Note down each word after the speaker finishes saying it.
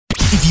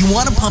If you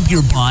want to pump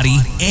your body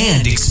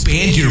and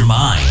expand your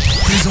mind,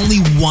 there's only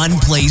one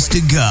place to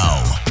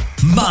go.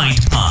 Mind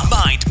Pump.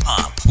 Mind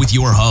Pump with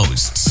your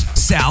hosts,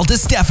 Sal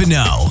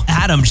DiStefano,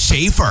 Adam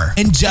Schafer,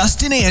 and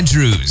Justin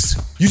Andrews.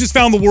 You just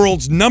found the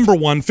world's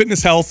 #1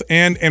 fitness, health,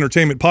 and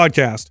entertainment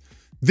podcast.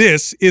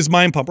 This is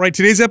Mind Pump, right?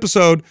 Today's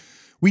episode,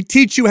 we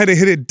teach you how to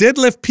hit a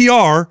deadlift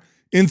PR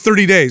in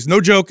 30 days. No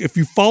joke. If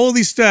you follow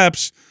these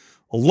steps,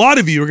 a lot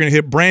of you are going to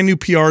hit brand new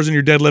PRs in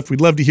your deadlift. We'd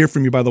love to hear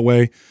from you, by the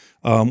way,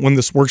 when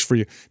this works for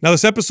you. Now,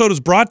 this episode is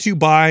brought to you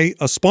by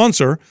a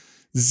sponsor,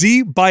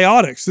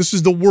 ZBiotics. This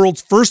is the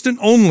world's first and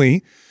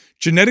only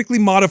genetically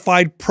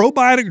modified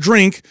probiotic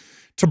drink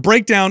to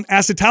break down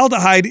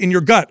acetaldehyde in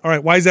your gut. All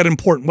right, why is that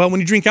important? Well,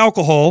 when you drink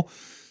alcohol,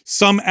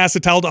 some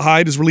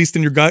acetaldehyde is released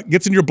in your gut,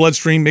 gets in your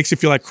bloodstream, makes you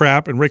feel like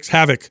crap, and wreaks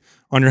havoc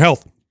on your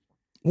health.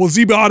 Well,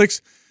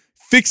 ZBiotics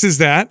fixes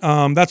that.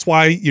 That's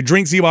why you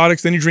drink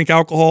ZBiotics, then you drink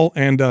alcohol,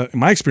 and in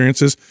my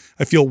experiences,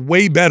 I feel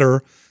way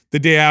better the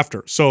day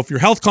after. So if you're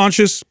health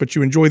conscious, but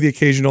you enjoy the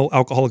occasional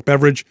alcoholic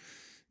beverage,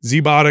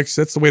 ZBiotics,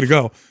 that's the way to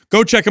go.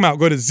 Go check them out.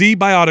 Go to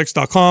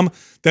zbiotics.com.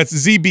 That's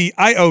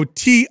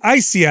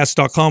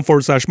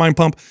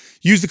zbiotics.com/mindpump.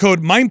 Use the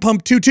code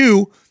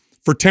MindPump22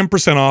 for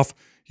 10% off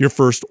your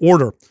first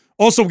order.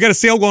 Also, we got a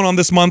sale going on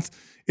this month.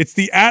 It's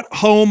the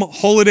at-home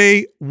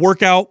holiday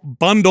workout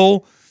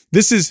bundle.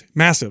 This is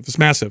massive. It's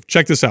massive.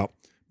 Check this out.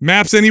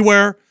 MAPS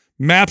Anywhere,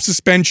 MAPS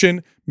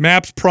Suspension,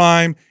 MAPS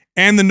Prime,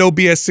 and the No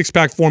BS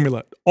six-pack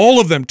formula.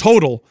 All of them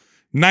total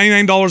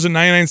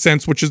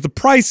 $99.99, which is the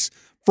price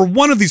for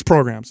one of these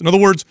programs. In other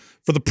words,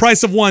 for the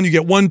price of one, you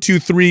get 1, 2,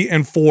 3,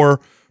 and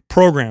 4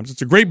 programs.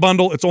 It's a great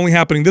bundle. It's only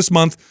happening this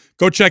month.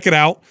 Go check it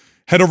out.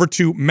 Head over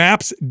to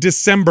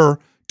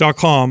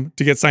mapsdecember.com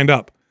to get signed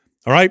up.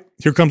 All right,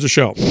 here comes the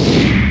show.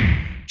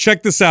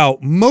 Check this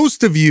out.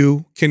 Most of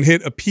you can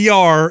hit a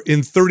PR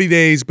in 30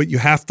 days, but you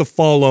have to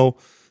follow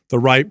the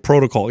right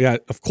protocol. Yeah,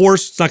 of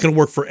course, it's not going to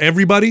work for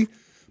everybody,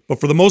 but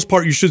for the most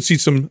part, you should see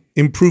some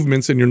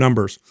improvements in your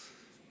numbers.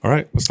 All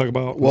right, let's talk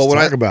about it.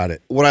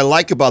 What I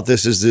like about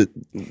this is that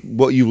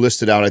what you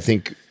listed out, I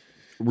think,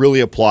 really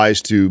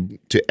applies to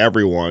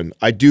everyone.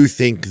 I do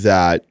think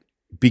that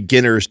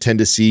beginners tend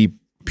to see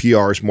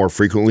PRs more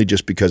frequently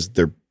just because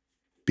they're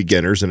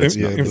beginners, and it's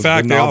in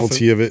fact the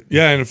novelty of it.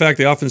 Yeah, and in fact,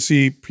 they often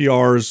see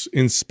PRs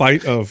in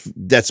spite of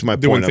that's my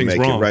point I'm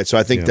making, right? So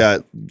I think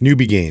that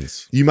newbie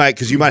gains. You might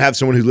have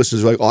someone who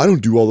listens like, oh, I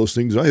don't do all those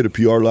things. I hit a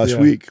PR last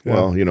week. Yeah.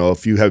 Well,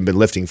 if you haven't been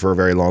lifting for a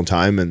very long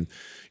time and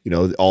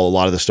a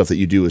lot of the stuff that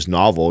you do is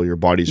novel, your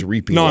body's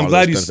reaping. No, I'm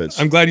glad you said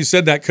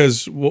that,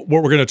 because what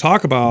we're going to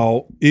talk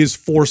about is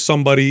for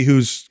somebody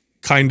who's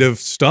kind of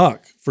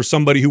stuck, for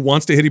somebody who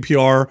wants to hit a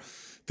PR.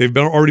 They've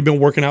already been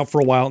working out for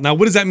a while. Now,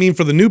 what does that mean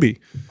for the newbie?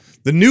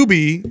 The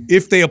newbie,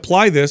 if they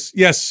apply this,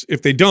 yes,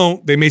 if they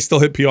don't, they may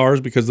still hit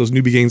PRs because those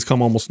newbie gains come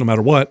almost no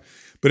matter what.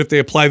 But if they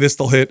apply this,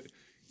 they'll hit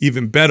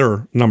even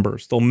better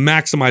numbers. They'll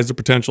maximize their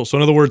potential. So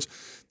in other words,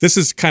 this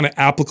is kind of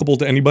applicable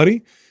to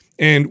anybody.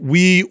 And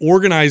we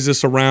organize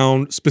this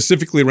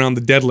specifically around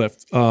the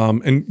deadlift.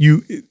 And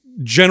you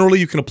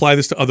can apply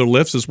this to other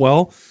lifts as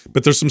well,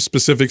 but there's some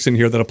specifics in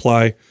here that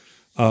apply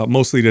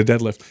mostly to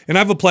deadlift. And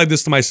I've applied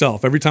this to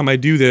myself. Every time I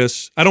do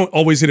this, I don't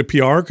always hit a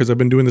PR because I've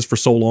been doing this for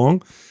so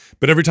long,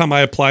 but every time I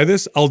apply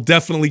this, I'll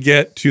definitely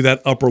get to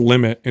that upper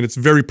limit, and it's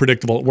very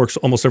predictable. It works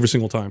almost every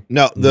single time.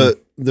 Now, the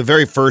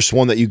very first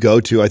one that you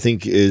go to, I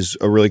think, is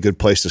a really good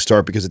place to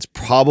start because it's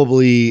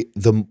probably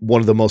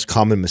one of the most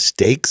common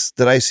mistakes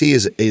that I see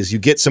is you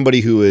get somebody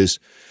who is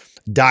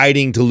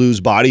dieting to lose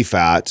body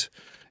fat,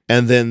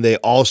 and then they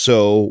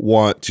also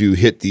want to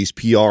hit these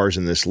PRs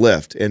in this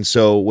lift. And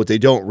so what they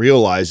don't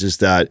realize is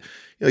that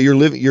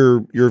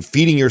you're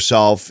feeding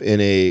yourself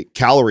in a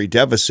calorie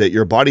deficit.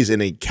 Your body's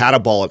in a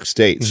catabolic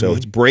state. So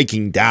it's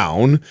breaking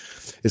down.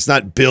 It's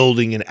not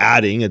building and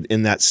adding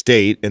in that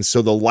state. And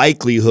so the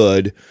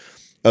likelihood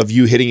of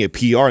you hitting a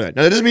PR, now that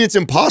doesn't mean it's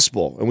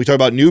impossible. And we talk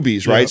about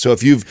newbies, right? So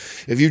if you've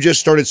just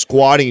started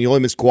squatting and you've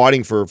only been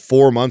squatting for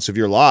 4 months of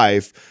your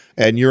life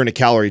and you're in a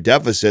calorie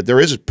deficit, there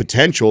is a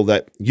potential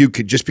that you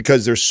could, just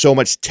because there's so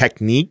much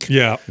technique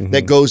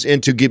that goes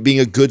into being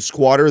a good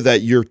squatter,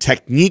 that your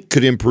technique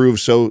could improve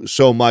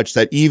so much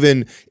that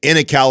even in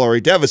a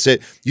calorie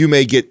deficit, you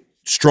may get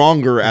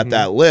stronger at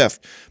that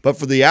lift. But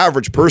for the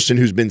average person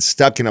who's been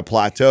stuck in a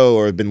plateau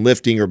or been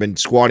lifting or been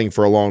squatting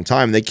for a long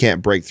time, they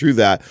can't break through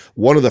that.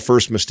 One of the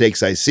first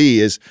mistakes I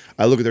see is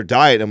I look at their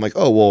diet and I'm like,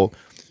 oh, well,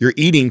 you're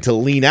eating to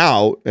lean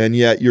out, and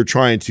yet you're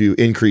trying to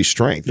increase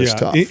strength. That's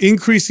tough.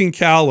 Increasing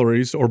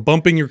calories or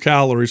bumping your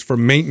calories for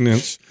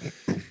maintenance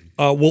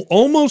will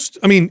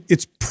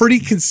it's pretty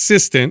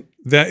consistent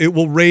that it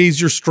will raise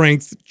your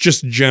strength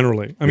just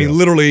generally.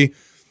 Literally,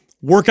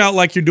 work out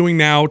like you're doing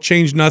now,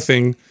 change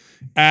nothing,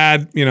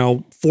 add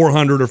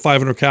 400 or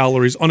 500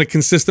 calories on a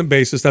consistent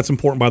basis. That's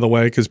important, by the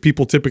way, because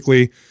people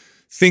typically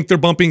think they're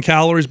bumping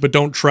calories but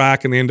don't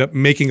track, and they end up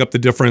making up the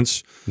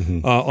difference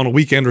on a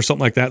weekend or something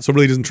like that. So it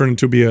really doesn't turn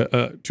into be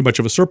too much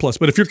of a surplus.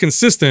 But if you're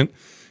consistent,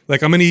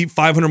 like I'm going to eat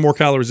 500 more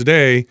calories a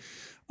day,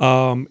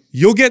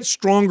 you'll get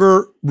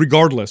stronger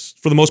regardless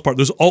for the most part.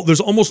 There's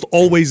almost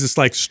always this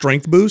like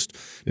strength boost.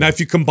 Now, if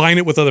you combine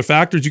it with other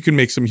factors, you can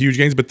make some huge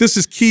gains, but this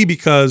is key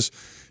because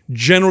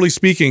generally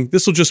speaking,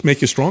 this will just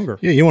make you stronger.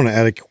 Yeah, you want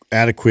an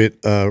adequate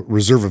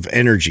reserve of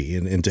energy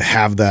and to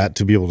have that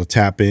to be able to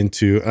tap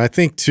into. And I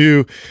think,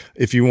 too,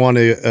 if you want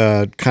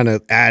to kind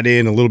of add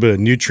in a little bit of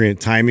nutrient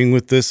timing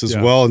with this as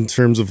well in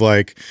terms of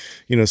like,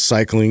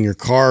 cycling your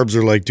carbs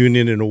or like doing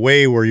it in a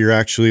way where you're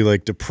actually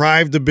like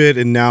deprived a bit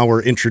and now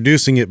we're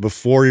introducing it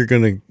before you're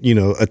going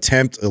to,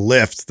 attempt a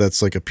lift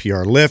that's like a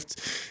PR lift.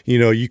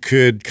 You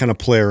could kind of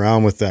play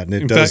around with that and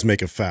it does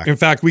make a fact. In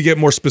fact, we get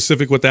more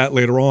specific with that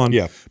later on.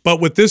 Yeah. But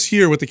with this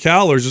here, with the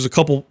calories, there's a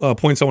couple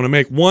points I want to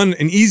make. One,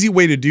 an easy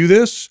way to do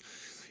this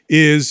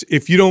is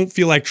if you don't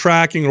feel like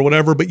tracking or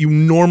whatever, but you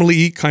normally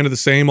eat kind of the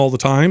same all the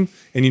time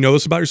and you know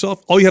this about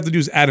yourself, all you have to do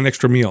is add an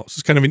extra meal. So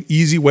it's kind of an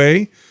easy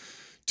way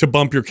to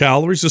bump your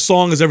calories as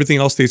long as everything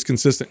else stays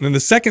consistent. And then the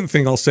second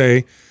thing I'll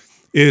say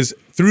is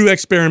through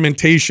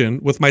experimentation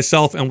with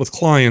myself and with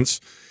clients,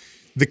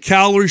 the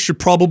calories should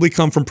probably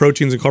come from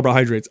proteins and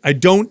carbohydrates. I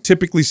don't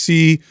typically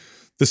see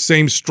the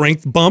same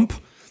strength bump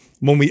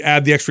when we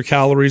add the extra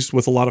calories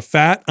with a lot of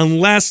fat,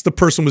 unless the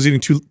person was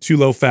eating too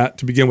low fat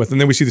to begin with. And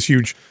then we see this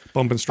huge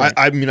bump in strength.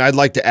 I mean, I'd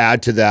like to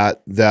add to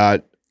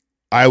that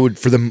I would,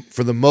 for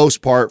the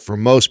most part, for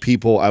most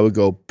people, I would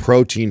go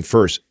protein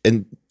first.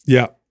 And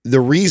the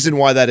reason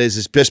why that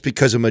is just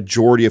because a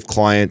majority of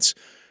clients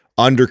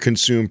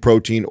underconsume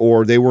protein,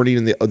 or they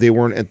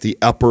weren't at the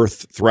upper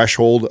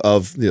threshold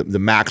of the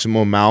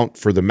maximum amount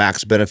for the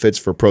max benefits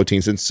for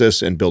protein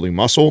synthesis and building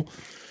muscle.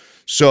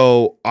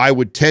 So I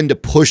would tend to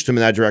push them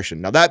in that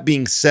direction. Now, that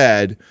being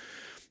said,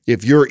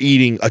 if you're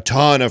eating a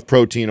ton of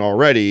protein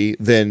already,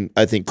 then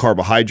I think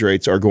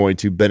carbohydrates are going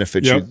to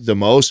benefit you the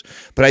most.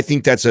 But I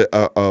think that's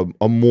a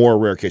more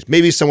rare case.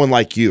 Maybe someone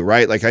like you,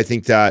 right? Like I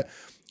think that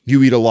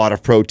you eat a lot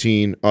of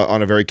protein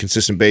on a very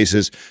consistent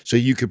basis, so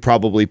you could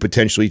probably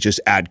potentially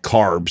just add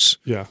carbs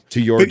to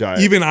your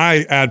diet. Even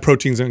I add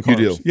proteins and carbs.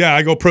 You do? Yeah,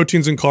 I go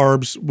proteins and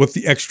carbs with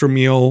the extra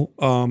meal.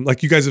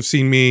 Like you guys have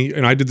seen me,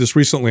 and I did this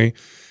recently,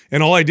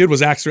 and all I did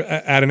was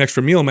add an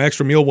extra meal. My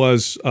extra meal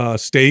was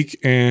steak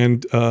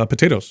and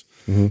potatoes.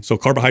 Mm-hmm. So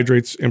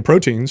carbohydrates and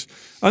proteins.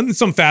 And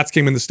some fats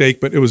came in the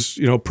steak, but it was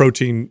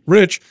protein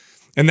rich.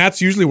 And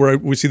that's usually where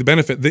we see the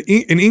benefit.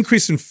 An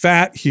increase in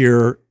fat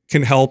here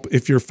can help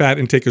if your fat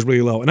intake is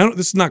really low. And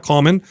this is not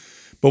common,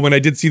 but when I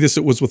did see this,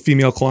 it was with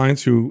female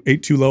clients who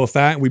ate too low of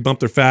fat, and we bumped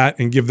their fat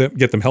and get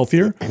them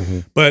healthier. Mm-hmm.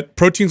 But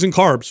proteins and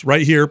carbs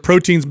right here,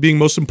 proteins being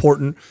most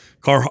important,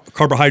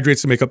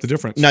 carbohydrates to make up the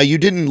difference. Now, you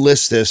didn't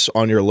list this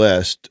on your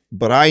list,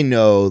 but I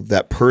know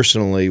that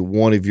personally,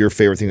 one of your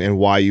favorite things and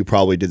why you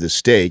probably did the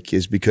steak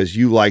is because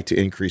you like to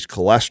increase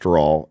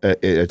cholesterol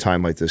at a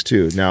time like this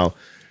too. Now,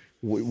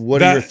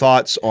 what are your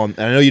thoughts on?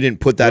 And I know you didn't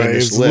put that in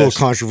this list. It's a little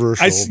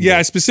controversial.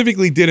 I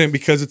specifically didn't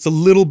because it's a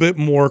little bit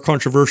more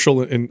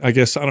controversial and I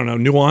guess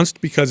nuanced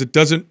because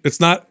it's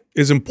not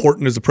as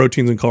important as the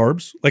proteins and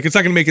carbs. Like it's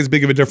not going to make as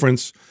big of a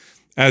difference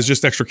as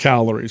just extra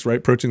calories,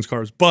 right? Proteins,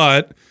 carbs,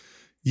 but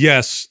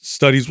yes,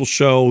 studies will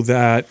show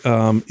that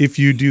if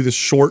you do this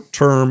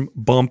short-term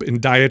bump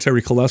in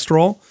dietary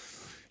cholesterol,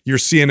 your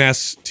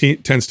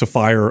CNS tends to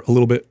fire a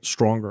little bit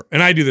stronger.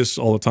 And I do this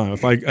all the time.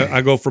 If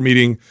I go from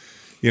eating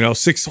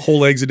 6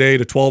 whole eggs a day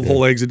to 12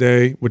 whole eggs a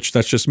day, which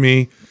that's just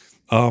me,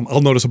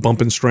 I'll notice a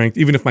bump in strength,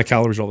 even if my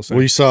calories are all the same.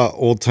 Well, you saw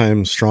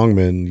old-time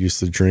strongmen used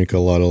to drink a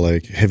lot of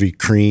like heavy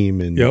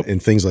cream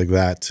and things like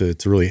that to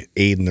really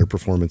aid in their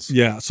performance.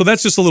 Yeah, so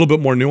that's just a little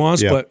bit more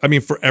nuanced. But I mean,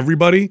 for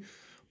everybody,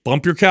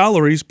 bump your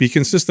calories, be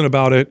consistent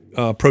about it,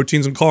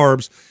 proteins and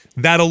carbs.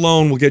 That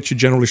alone will get you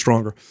generally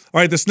stronger.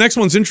 All right, this next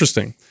one's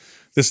interesting.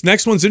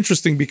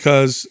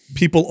 Because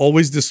people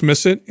always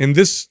dismiss it, and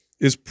this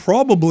is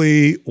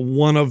probably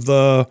one of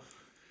the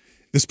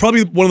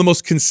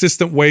most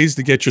consistent ways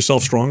to get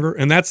yourself stronger,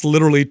 and that's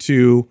literally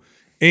to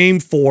aim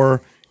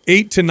for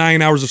 8 to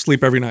 9 hours of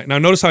sleep every night. Now,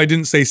 notice how I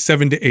didn't say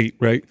 7 to 8,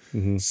 right?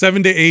 Mm-hmm.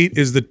 7 to 8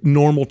 is the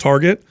normal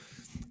target.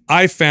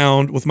 I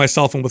found with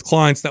myself and with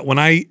clients that when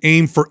I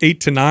aim for 8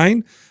 to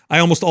 9, I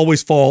almost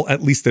always fall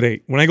at least at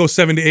 8. When I go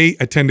 7 to 8,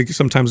 I tend to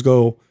sometimes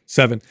go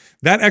 7.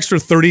 That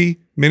extra 30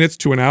 minutes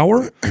to an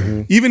hour,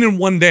 even in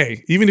one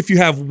day, even if you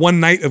have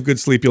one night of good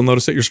sleep, you'll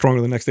notice that you're stronger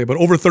the next day. But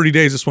over 30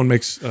 days, this one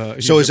makes a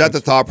huge So is that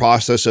difference. the thought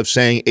process of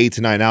saying 8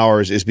 to 9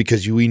 hours is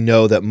because we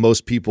know that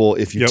most people,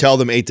 if you tell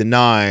them 8 to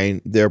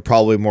 9, they're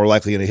probably more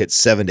likely going to hit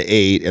 7 to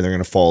 8 and they're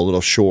going to fall a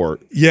little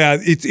short. Yeah,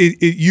 it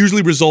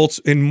usually results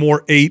in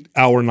more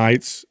 8-hour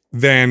nights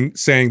than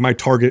saying my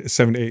target is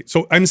 7 to 8.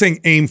 So I'm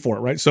saying aim for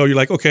it, right? So you're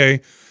like, okay,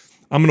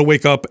 I'm going to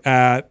wake up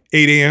at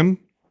 8 a.m.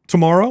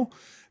 tomorrow,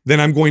 then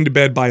I'm going to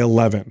bed by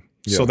 11.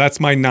 Yeah. So that's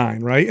my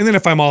 9, right? And then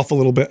if I'm off a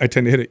little bit, I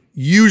tend to hit it.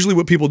 Usually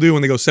what people do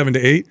when they go 7 to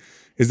 8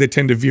 is they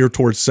tend to veer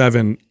towards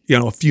 7,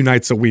 a few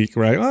nights a week,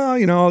 right?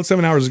 Oh,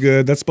 7 hours is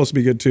good. That's supposed to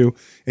be good too.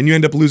 And you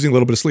end up losing a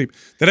little bit of sleep.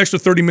 That extra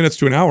 30 minutes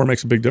to an hour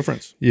makes a big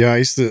difference. Yeah,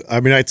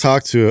 I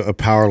talked to a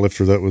power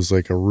lifter that was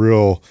like a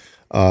real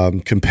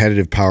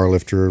competitive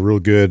powerlifter, real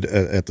good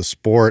at the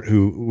sport,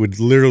 who would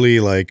literally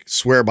like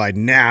swear by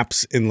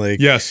naps and like,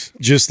 Yes.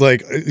 just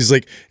like, he's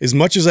like, as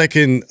much as I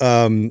can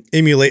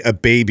emulate a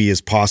baby as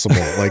possible.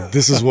 Like,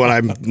 this is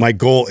what my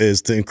goal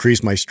is, to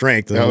increase my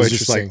strength. And I was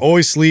just like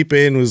always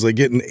sleeping, was like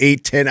getting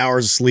 8-10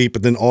 hours of sleep,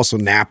 but then also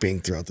napping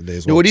throughout the day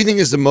as well. Now, what do you think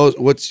is the most,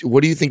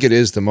 what do you think it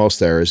is the most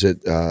there? Is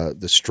it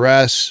the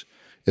stress?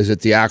 Is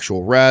it the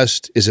actual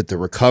rest? Is it the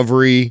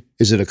recovery?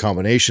 Is it a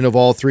combination of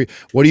all three?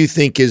 What do you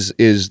think is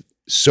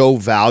so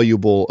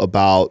valuable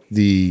about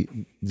the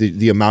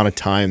amount of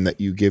time that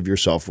you give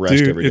yourself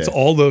rest every day? It's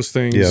all those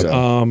things.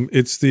 Yeah.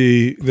 It's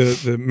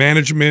the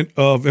management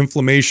of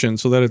inflammation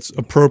so that it's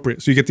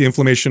appropriate. So you get the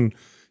inflammation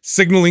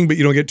signaling, but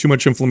you don't get too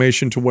much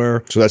inflammation to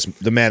where So that's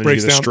the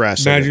managing of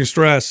stress. Managing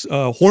stress.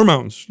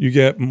 Hormones. You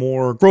get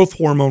more growth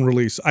hormone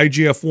release.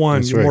 IGF-1.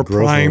 That's You're right, more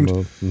growth primed.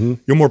 hormone. Mm-hmm.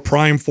 You're more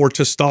primed for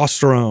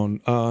testosterone.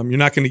 You're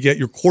not going to get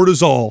your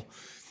cortisol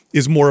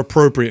is more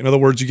appropriate. In other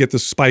words, you get the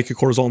spike of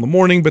cortisol in the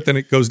morning, but then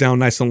it goes down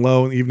nice and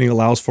low. And the evening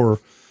allows for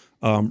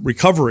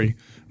recovery.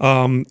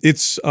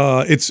 It's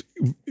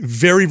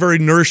very, very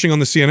nourishing on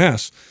the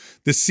CNS.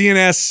 The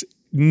CNS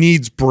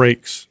needs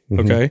breaks.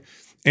 Okay.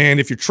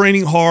 And if you're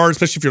training hard,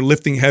 especially if you're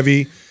lifting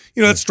heavy,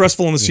 that's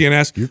stressful on the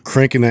CNS. You're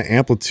cranking that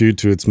amplitude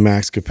to its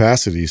max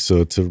capacity.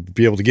 So to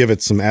be able to give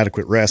it some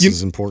adequate rest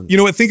is important. You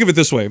know what? Think of it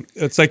this way.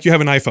 It's like you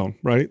have an iPhone,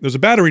 right? There's a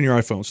battery in your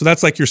iPhone. So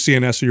that's like your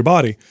CNS or your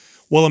body.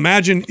 Well,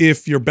 imagine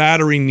if your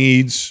battery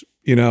needs,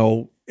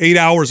 8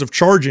 hours of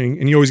charging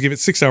and you always give it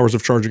 6 hours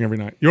of charging every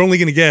night. You're only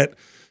going to get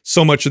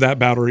so much of that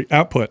battery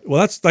output. Well,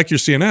 that's like your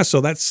CNS.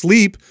 So that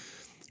sleep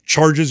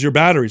charges your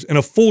batteries, and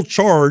a full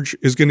charge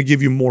is going to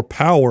give you more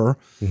power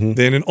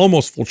than an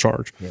almost full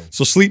charge. Yeah.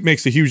 So sleep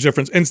makes a huge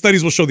difference, and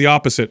studies will show the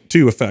opposite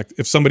too effect.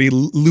 If somebody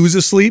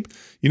loses sleep,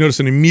 you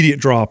notice an immediate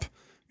drop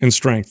in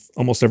strength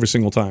almost every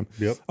single time.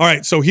 Yep. All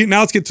right, so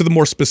now let's get to the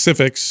more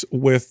specifics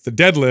with the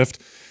deadlift.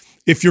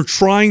 If you're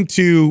trying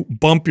to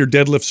bump your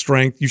deadlift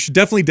strength, you should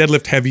definitely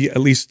deadlift heavy at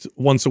least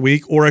once a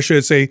week, or I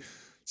should say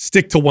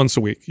stick to once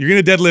a week. You're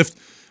going to deadlift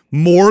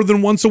more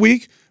than once a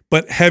week,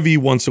 but heavy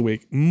once a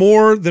week.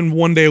 More than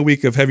 1 day a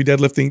week of heavy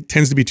deadlifting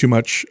tends to be too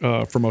much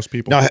for most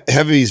people. Now,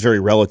 heavy is very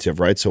relative,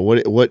 right? So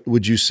what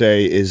would you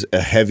say is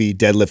a heavy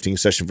deadlifting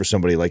session for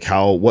somebody? Like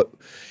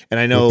and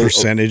I know— What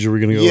percentage are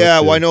we going to go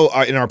Yeah, with? well, I know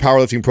in our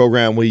powerlifting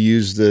program, we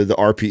use the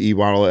RPE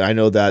model. I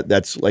know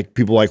that's like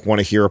people want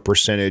to hear a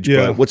percentage,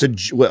 but what's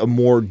a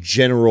more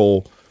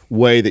general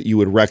way that you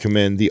would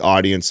recommend the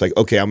audience, like,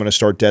 okay, I'm going to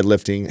start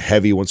deadlifting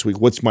heavy once a week.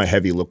 What's my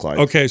heavy look like?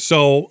 Okay,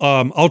 so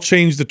I'll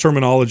change the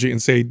terminology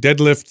and say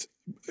deadlift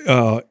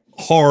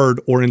hard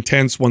or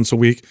intense once a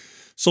week.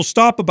 So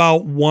stop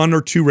about 1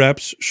 or 2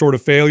 reps short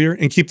of failure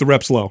and keep the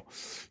reps low.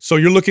 So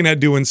you're looking at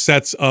doing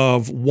sets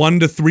of 1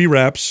 to 3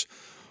 reps.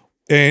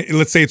 And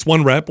let's say it's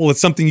 1 rep. Well,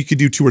 it's something you could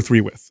do 2 or 3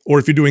 with. Or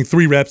if you're doing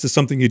 3 reps, it's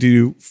something you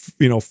do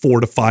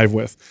 4 to 5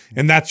 with.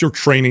 And that's your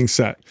training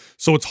set.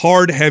 So it's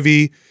hard,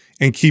 heavy,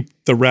 and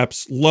keep the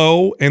reps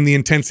low and the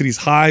intensity's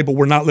high, but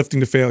we're not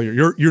lifting to failure.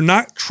 You're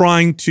not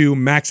trying to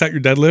max out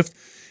your deadlift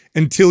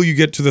until you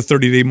get to the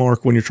 30-day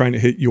mark when you're trying to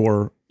hit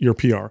your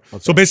PR. Okay.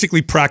 So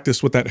basically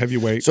practice with that heavy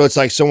weight. So it's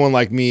like someone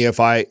like me, if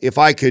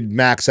I could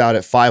max out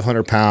at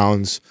 500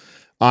 pounds,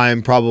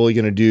 I'm probably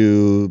going to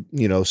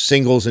do,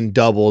 singles and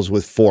doubles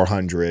with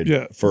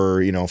 400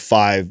 for,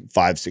 5,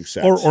 6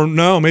 sets. Or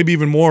no, maybe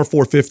even more,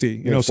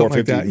 450, something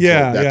like that.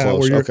 Yeah.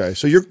 Close. Okay.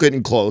 So you're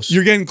getting close.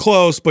 You're getting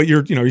close, but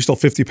you're still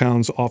 50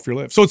 pounds off your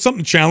lift. So it's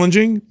something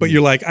challenging, but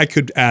you're like, I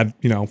could add,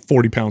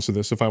 40 pounds to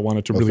this if I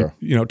wanted to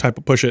really, type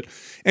of push it.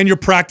 And you're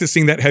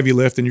practicing that heavy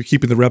lift and you're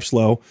keeping the reps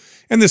low.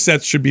 And the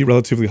sets should be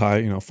relatively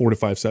high, 4 to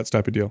 5 sets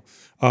type of deal.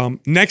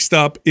 Next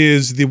up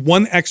is the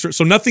one extra.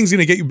 So nothing's going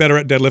to get you better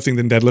at deadlifting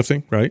than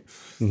deadlifting, right?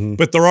 Mm-hmm.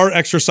 But there are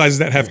exercises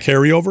that have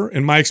carryover.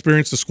 In my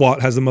experience, the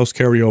squat has the most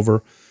carryover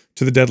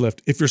to the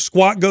deadlift. If your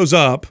squat goes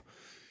up,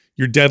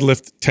 your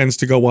deadlift tends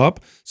to go up.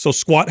 So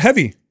squat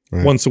heavy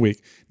once a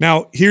week.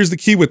 Now, here's the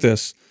key with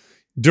this.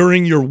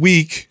 During your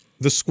week,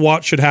 the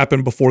squat should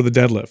happen before the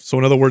deadlift. So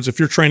in other words, if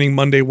you're training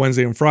Monday,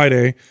 Wednesday, and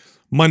Friday,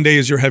 Monday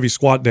is your heavy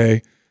squat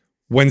day.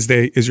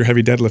 Wednesday is your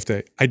heavy deadlift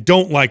day. I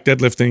don't like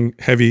deadlifting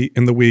heavy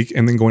in the week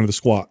and then going to the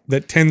squat.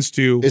 That tends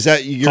to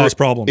cause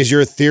problems. Is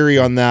your theory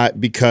on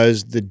that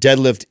because the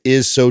deadlift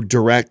is so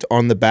direct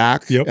on the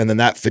back and then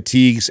that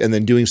fatigues, and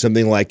then doing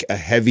something like a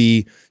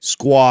heavy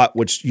squat,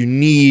 which you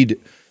need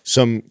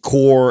some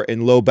core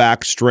and low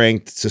back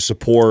strength to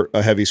support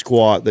a heavy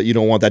squat, that you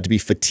don't want that to be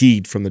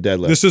fatigued from the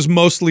deadlift? This is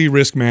mostly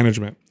risk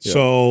management. Yeah.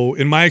 So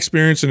in my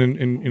experience and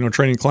in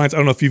training clients, I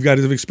don't know if you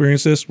guys have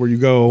experienced this, where you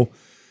go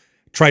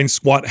try and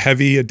squat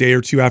heavy a day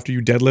or two after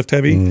you deadlift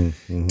heavy.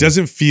 Mm-hmm.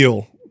 Doesn't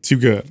feel too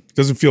good.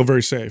 Doesn't feel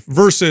very safe.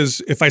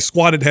 Versus if I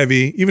squatted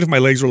heavy, even if my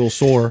legs are a little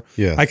sore,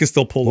 I can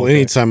still pull. Well,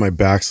 anytime my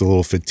back's a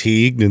little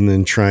fatigued, and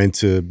then trying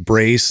to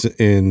brace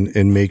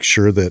and make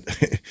sure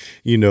that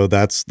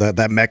that's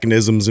that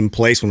mechanism's in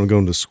place when I'm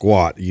going to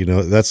squat.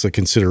 That's a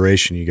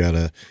consideration. You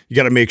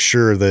gotta make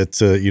sure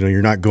that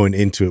you're not going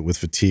into it with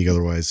fatigue.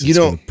 Otherwise, it's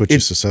going to put you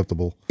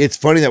susceptible. It's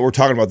funny that we're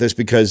talking about this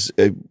because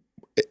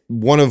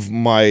one of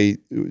my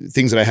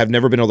things that I have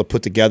never been able to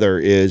put together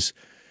is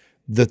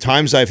the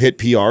times I've hit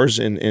PRs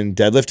in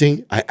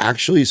deadlifting, I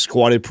actually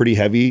squatted pretty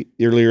heavy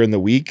earlier in the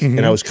week,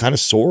 and I was kind of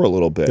sore a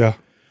little bit. Yeah.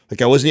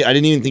 Like I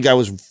didn't even think I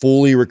was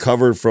fully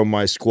recovered from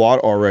my squat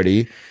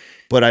already,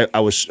 but I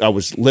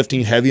was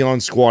lifting heavy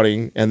on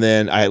squatting, and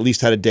then I at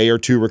least had a day or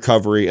two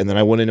recovery, and then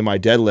I went into my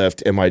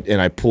deadlift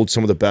and I pulled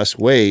some of the best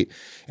weight,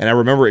 and I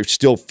remember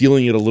still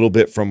feeling it a little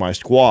bit from my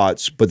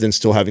squats, but then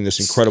still having this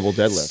incredible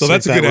deadlift. So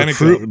that's a good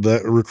anecdote.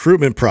 The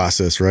recruitment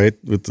process, right?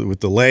 With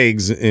the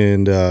legs,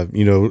 and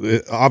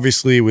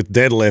obviously with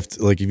deadlift,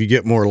 like if you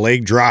get more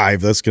leg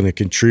drive, that's going to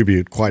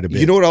contribute quite a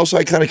bit. You know what else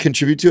I kind of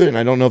contribute to it, and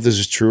I don't know if this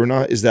is true or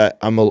not, is that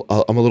I'm a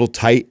little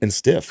tight and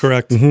stiff.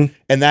 Correct.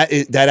 And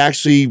that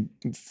actually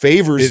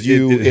favors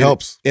you. It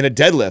helps in a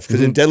deadlift,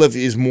 because in deadlift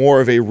is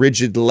more of a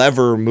rigid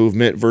lever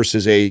movement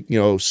versus a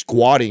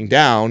squatting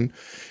down.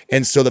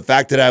 And so the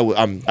fact that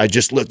I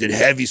just lifted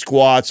heavy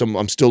squats,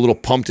 I'm still a little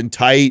pumped and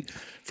tight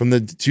from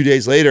the 2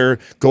 days later,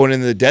 going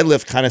into the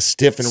deadlift kind of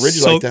stiff and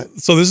rigid like that.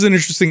 So this is an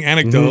interesting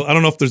anecdote. I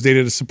don't know if there's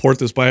data to support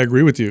this, but I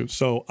agree with you.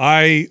 So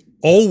I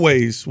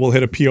always will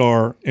hit a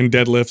PR in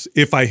deadlifts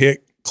if I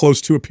hit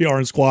close to a PR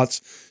in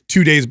squats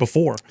 2 days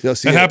before. That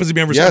happens to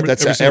me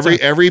every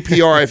every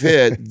PR I've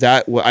hit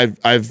that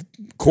I've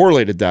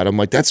correlated that. I'm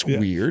like, that's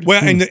weird.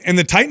 Well, and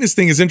the tightness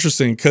thing is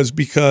interesting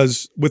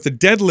because with the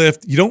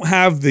deadlift, you don't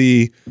have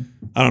the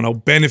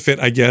benefit,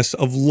 I guess,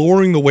 of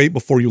lowering the weight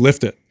before you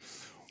lift it.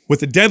 With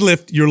the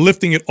deadlift, you're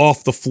lifting it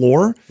off the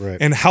floor, right,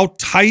 and how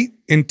tight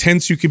and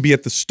tense you can be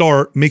at the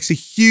start makes a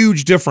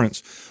huge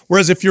difference.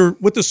 Whereas if you're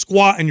with the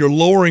squat and you're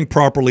lowering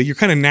properly, you're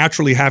kind of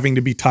naturally having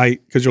to be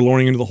tight because you're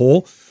lowering into the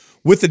hole.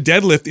 With the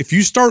deadlift, if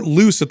you start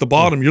loose at the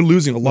bottom, you're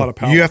losing a lot of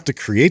power. You have to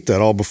create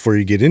that all before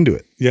you get into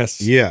it.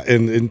 Yes. Yeah,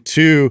 and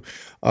two,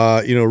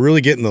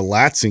 really getting the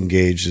lats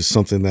engaged is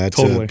something that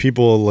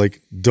people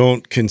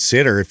don't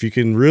consider. If you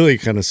can really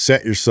kind of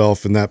set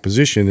yourself in that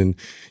position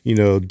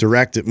and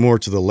direct it more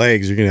to the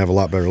legs, you're going to have a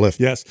lot better lift.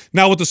 Yes.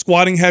 Now with the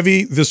squatting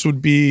heavy, this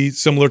would be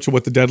similar to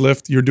what the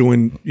deadlift. You're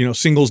doing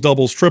singles,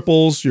 doubles,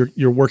 triples.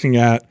 You're working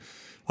at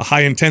a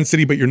high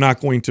intensity, but you're not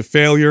going to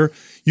failure.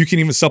 You can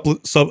even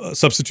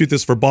substitute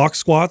this for box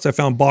squats. I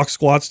found box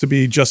squats to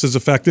be just as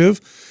effective.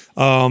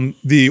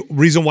 The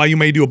reason why you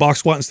may do a box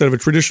squat instead of a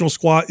traditional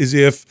squat is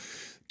if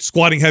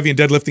squatting heavy and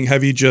deadlifting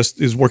heavy just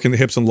is working the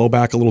hips and low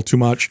back a little too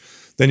much,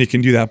 then you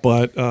can do that.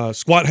 But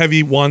squat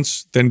heavy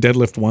once, then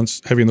deadlift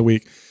once, heavy in the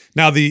week.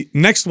 Now the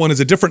next one is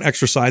a different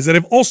exercise that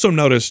I've also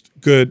noticed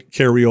good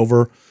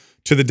carryover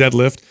to the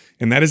deadlift,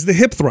 and that is the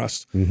hip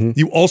thrust.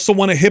 You also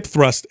want a hip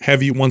thrust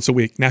heavy once a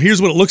week. Now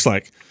here's what it looks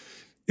like.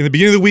 In the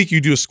beginning of the week,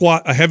 you do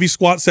a heavy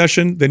squat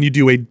session, then you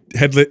do a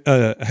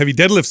heavy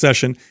deadlift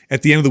session.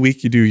 At the end of the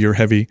week, you do your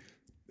heavy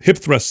hip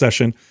thrust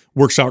session.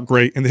 Works out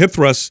great. And the hip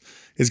thrust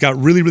has got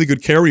really, really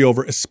good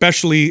carryover,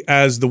 especially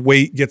as the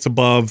weight gets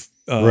above,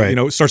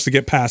 it starts to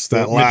get past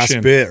that last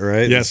mid-shin. bit,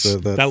 right? Yes,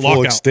 that full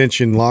lockout.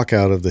 Extension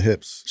lockout of the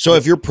hips. So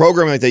if you're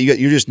programming like that,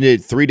 you just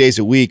need 3 days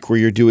a week where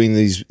you're doing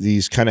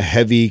these kind of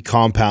heavy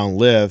compound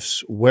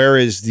lifts. Where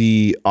is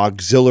the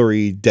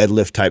auxiliary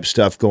deadlift type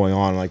stuff going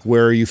on? Like,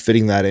 where are you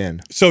fitting that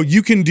in? So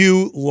you can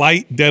do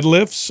light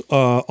deadlifts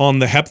on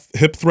the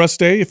hip thrust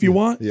day if you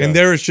want, and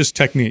there is just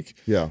technique.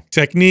 Yeah,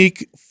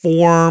 technique,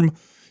 form.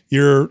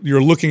 You're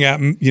looking at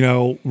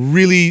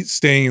really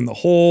staying in the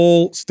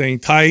hole, staying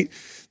tight.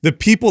 The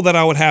people that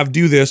I would have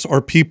do this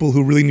are people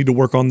who really need to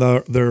work on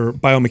their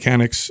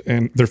biomechanics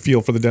and their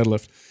feel for the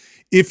deadlift.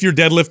 If your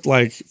deadlift,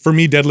 like for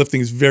me, deadlifting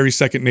is very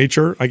second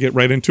nature. I get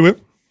right into it.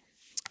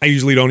 I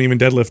usually don't even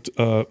deadlift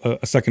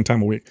a second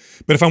time a week.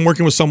 But if I'm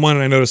working with someone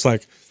and I notice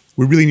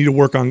we really need to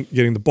work on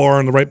getting the bar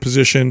in the right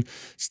position,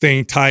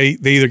 staying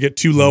tight. They either get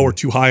too low or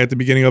too high at the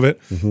beginning of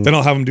it. Then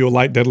I'll have them do a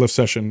light deadlift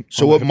session.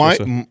 So what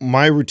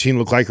my routine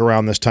looked like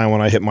around this time when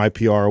I hit my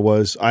PR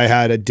was I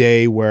had a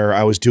day where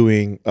I was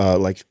doing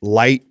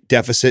light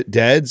deficit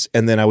deads,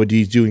 and then I would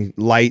be doing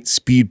light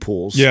speed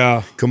pulls.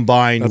 Yeah,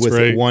 combined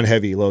with one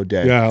heavy load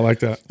day. Yeah, I like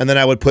that. And then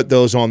I would put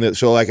those on the.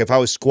 So if I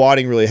was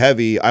squatting really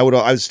heavy, I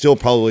would still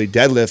probably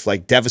deadlift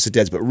like deficit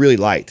deads, but really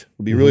light. It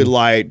would be really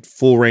light,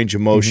 full range of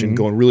motion,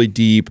 going really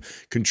deep,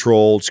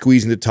 controlled,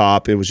 squeezing the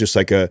top. It was just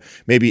like a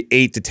maybe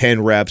 8 to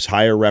 10 reps,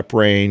 higher rep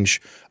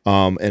range,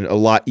 and a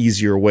lot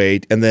easier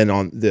weight. And then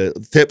on the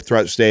hip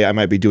thrust day, I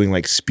might be doing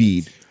like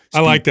speed. I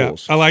like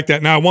that. I like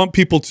that. Now I want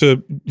people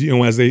to,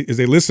 as they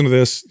listen to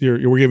this,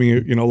 we're giving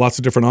you, lots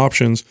of different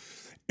options.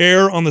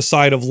 Err on the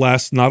side of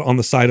less, not on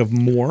the side of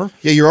more.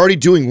 Yeah, you're already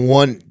doing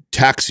one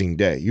taxing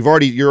day. You're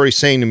already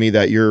saying to me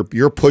that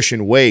you're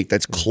pushing weight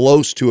that's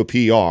close to a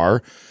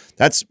PR.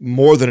 That's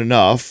more than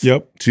enough.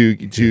 Yep.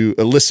 To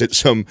elicit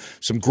some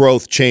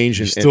growth change.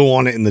 You still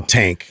want it in the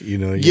tank.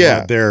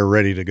 You're there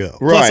ready to go.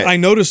 Right. Plus, I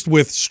noticed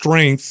with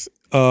strength,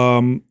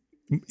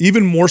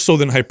 even more so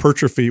than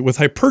hypertrophy. With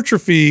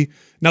hypertrophy,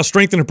 now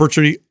strength and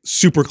hypertrophy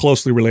super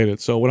closely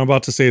related. So what I'm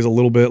about to say is a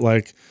little bit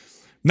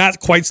not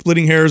quite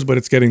splitting hairs, but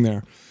it's getting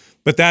there.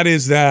 But that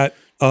is that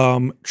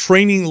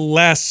training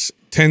less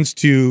tends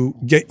to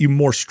get you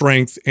more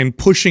strength, and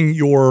pushing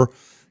your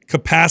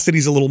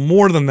capacities a little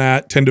more than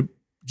that tend to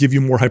give you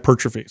more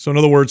hypertrophy. So in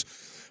other words,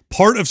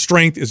 part of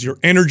strength is your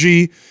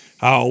energy,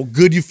 how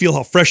good you feel,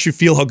 how fresh you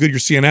feel, how good your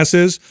CNS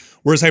is.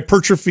 Whereas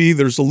hypertrophy,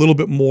 there's a little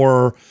bit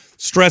more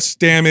stress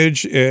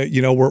damage.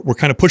 We're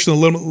kind of pushing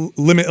the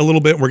limit a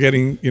little bit. And we're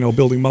getting,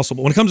 building muscle.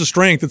 But when it comes to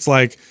strength, it's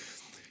like,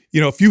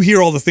 if you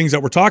hear all the things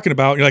that we're talking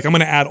about, you're like, I'm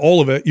going to add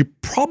all of it. You're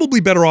probably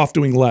better off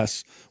doing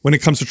less when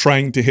it comes to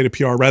trying to hit a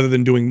PR rather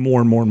than doing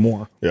more and more and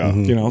more. Yeah.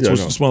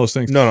 It's just one of those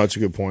things. No, it's a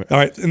good point. All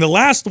right. And the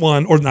last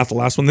one, or not the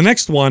last one, the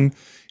next one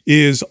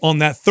is on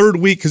that third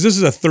week, because this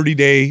is a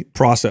 30-day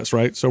process,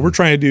 right? So we're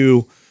trying to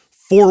do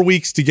 4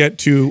 weeks to get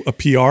to a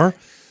PR.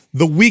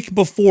 The week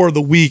before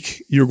the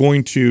week you're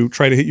going to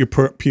try to hit your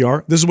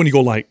PR, this is when you go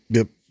light.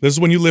 Yep. This is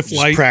when you lift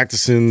light.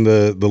 Practicing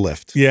the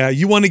lift. Yeah,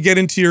 you want to get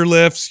into your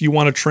lifts. You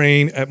want to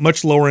train at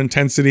much lower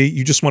intensity.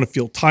 You just want to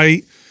feel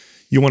tight.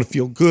 You want to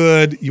feel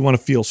good. You want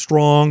to feel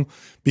strong,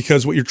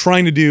 because what you're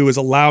trying to do is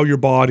allow your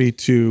body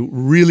to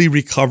really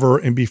recover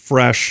and be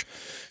fresh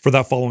for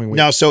that following week.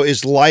 Now, so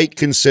is light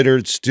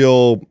considered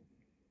still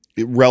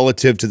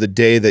relative to the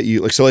day that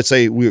you, like, so let's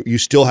say you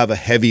still have a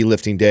heavy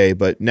lifting day,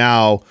 but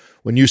now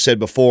when you said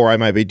before I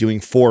might be doing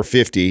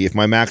 450, if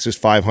my max is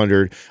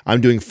 500,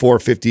 I'm doing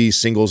 450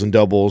 singles and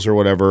doubles or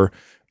whatever.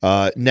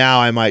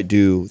 Now I might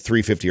do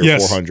 350 or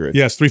 400.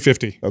 Yes,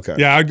 350. Okay.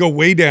 Yeah, I'd go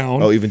way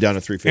down. Oh, even down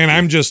to 350. And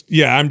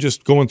I'm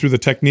just going through the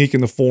technique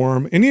and the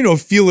form, and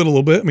feel it a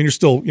little bit. I mean, you're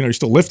still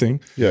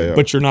lifting. Yeah.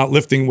 But you're not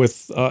lifting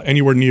with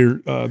anywhere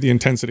near the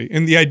intensity.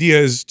 And the idea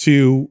is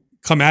to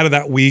come out of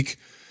that week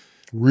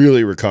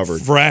really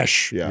recovered,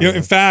 fresh. Yeah.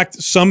 In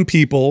fact, some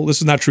people, this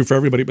is not true for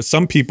everybody, but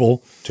some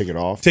people take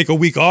a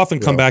week off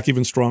and come back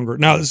even stronger.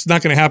 Now, this is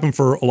not going to happen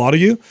for a lot of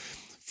you.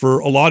 For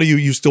a lot of you,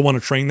 you still want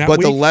to train that week.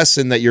 But the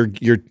lesson that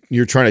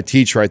you're trying to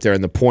teach right there,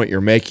 and the point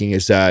you're making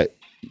is that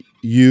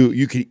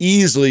you could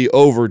easily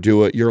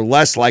overdo it. You're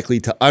less likely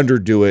to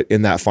underdo it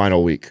in that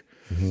final week.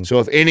 Mm-hmm. So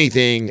if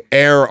anything,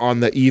 err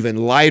on the even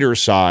lighter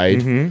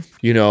side,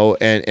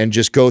 and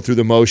just go through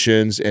the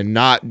motions, and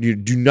you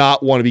do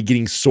not want to be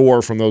getting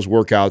sore from those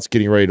workouts,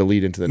 getting ready to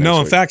lead into the next week.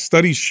 No, in fact,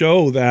 studies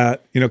show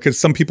that, because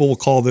some people will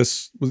call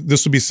this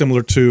would be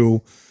similar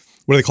to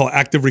what do they call it?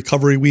 Active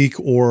recovery week,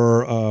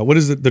 or what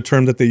is the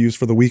term that they use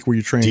for the week where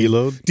you train?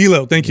 Deload.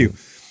 Deload. Thank you.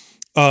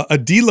 A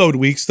deload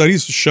week,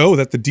 studies show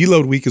that the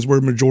deload week is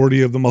where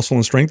majority of the muscle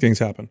and strength gains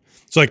happen.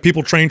 So like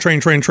people train.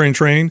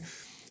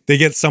 They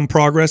get some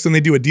progress, and they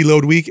do a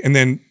deload week, and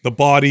then the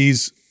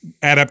body's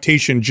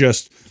adaptation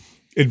just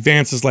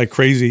advances like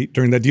crazy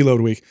during that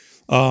deload week.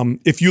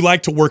 If you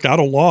like to work out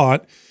a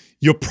lot,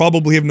 you'll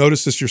probably have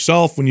noticed this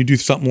yourself when you do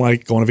something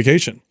like go on a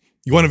vacation.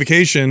 You go on a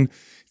vacation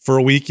for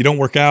a week, you don't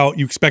work out,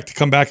 you expect to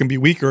come back and be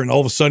weaker, and all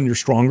of a sudden you're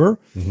stronger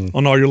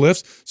on all your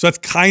lifts. So that's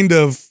kind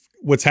of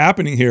what's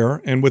happening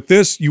here. And with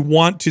this, you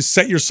want to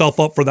set yourself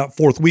up for that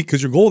fourth week,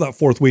 because your goal that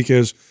fourth week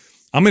is,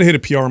 I'm going to hit a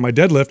PR on my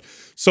deadlift.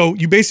 So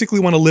you basically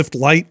want to lift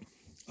light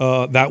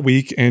that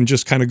week and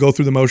just kind of go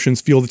through the motions,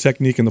 feel the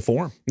technique and the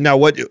form. Now,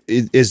 what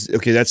is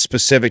okay? That's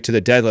specific to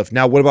the deadlift.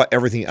 Now, what about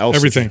everything else?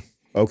 Everything.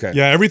 Okay.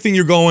 Yeah, everything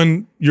you're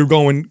going,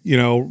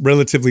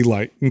 relatively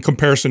light in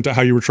comparison to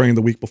how you were training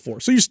the week before.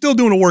 So you're still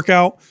doing a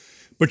workout,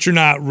 but you're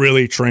not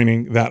really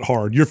training that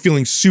hard. You're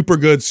feeling super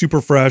good,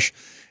 super fresh.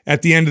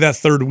 At the end of that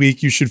third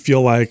week, you should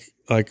feel like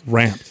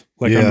ramped.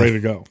 I'm ready to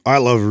go. I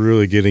love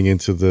really getting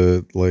into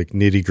the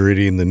nitty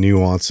gritty and the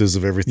nuances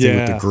of everything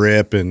with the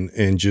grip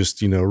and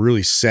just,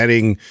 really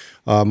setting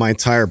my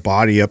entire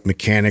body up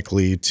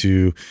mechanically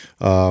to,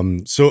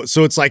 so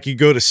it's like you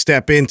go to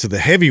step into the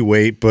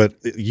heavyweight, but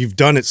you've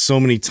done it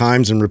so many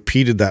times and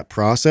repeated that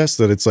process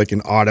that it's like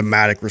an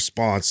automatic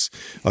response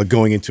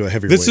going into a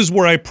heavyweight. This is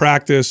where I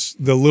practice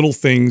the little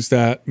things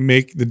that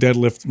make the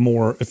deadlift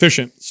more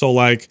efficient. So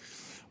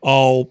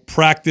I'll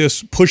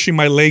practice pushing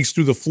my legs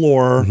through the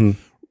floor,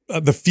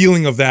 the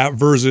feeling of that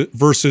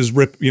versus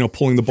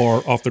pulling the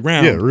bar off the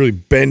ground. Yeah, really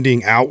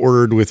bending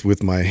outward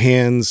with my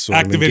hands. So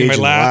activating my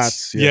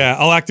lats. Yeah,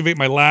 I'll activate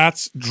my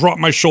lats, drop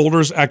my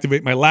shoulders,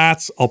 activate my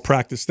lats. I'll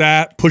practice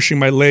that, pushing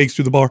my legs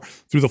through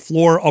the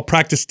floor. I'll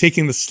practice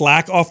taking the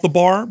slack off the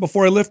bar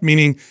before I lift,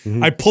 meaning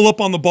I pull up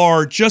on the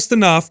bar just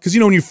enough, because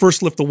when you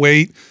first lift the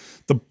weight,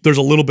 there's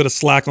a little bit of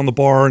slack on the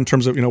bar in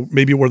terms of,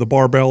 maybe where the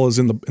barbell is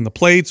in the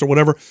plates or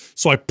whatever.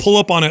 So I pull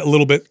up on it a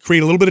little bit, create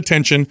a little bit of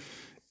tension,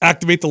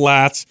 activate the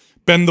lats,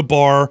 bend the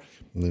bar,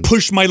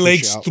 push my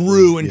legs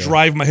through and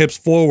drive my hips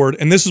forward.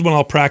 And this is when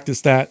I'll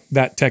practice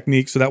that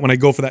technique, so that when I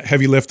go for that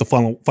heavy lift the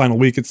final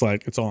week, it's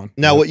on.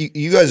 Now, what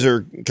you guys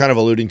are kind of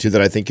alluding to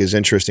that I think is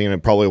interesting,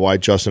 and probably why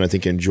Justin, I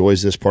think,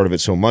 enjoys this part of it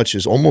so much,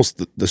 is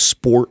almost the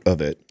sport of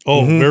it.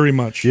 Oh, very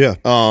much. Yeah.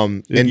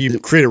 And you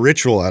create a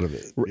ritual out of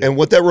it. And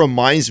what that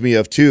reminds me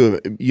of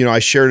too, I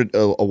shared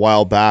a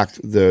while back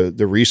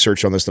the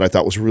research on this that I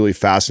thought was really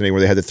fascinating, where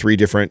they had the 3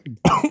 different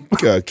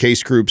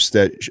case groups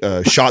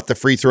that shot the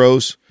free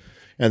throws,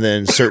 and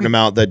then a certain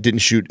amount that didn't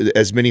shoot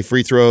as many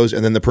free throws,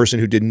 and then the person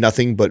who did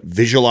nothing but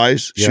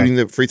visualize shooting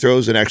the free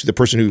throws, and actually the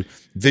person who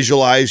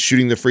visualized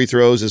shooting the free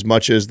throws as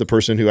much as the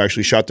person who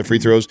actually shot the free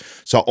throws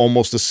saw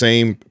almost the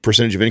same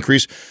percentage of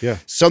increase. Yeah.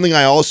 Something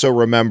I also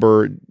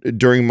remember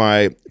during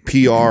my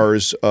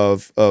PRs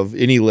of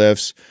any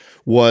lifts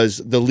was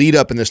the lead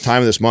up in this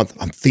time of this month.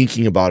 I'm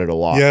thinking about it a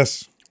lot.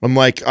 Yes. I'm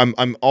like,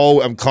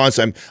 I'm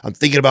constant. I'm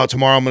thinking about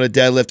tomorrow. I'm going to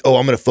deadlift. Oh,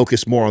 I'm going to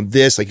focus more on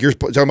this. Like you're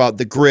talking about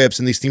the grips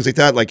and these things like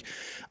that. Like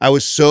I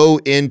was so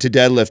into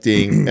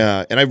deadlifting,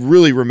 and I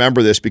really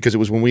remember this because it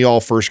was when we all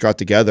first got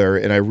together,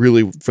 and I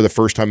really, for the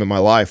first time in my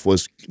life,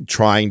 was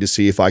trying to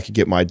see if I could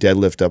get my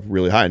deadlift up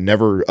really high. I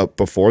never up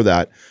before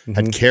that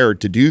had cared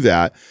to do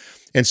that.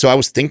 And so I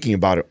was thinking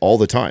about it all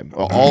the time,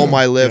 all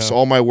my lifts,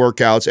 all my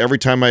workouts, every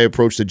time I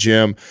approached the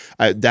gym.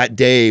 That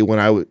day when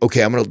I'm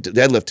going to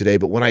deadlift today,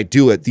 but when I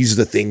do it, these are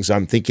the things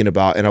I'm thinking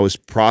about. And I was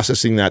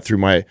processing that through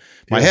my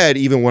head,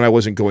 even when I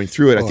wasn't going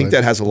through it. I think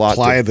that has a lot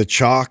to apply the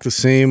chalk the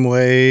same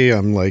way.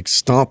 I'm like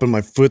stomping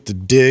my foot to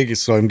dig,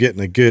 so I'm getting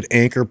a good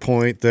anchor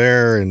point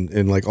there,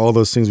 and like all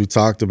those things we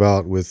talked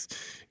about with,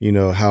 you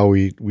know, how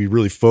we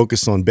really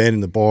focus on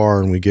bending the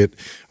bar, and we get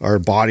our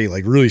body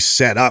like really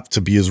set up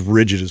to be as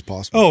rigid as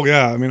possible. Oh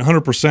yeah, I mean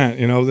 100%.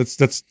 You know,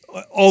 that's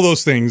all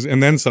those things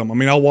and then some. I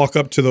mean, I'll walk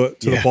up to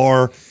the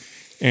bar,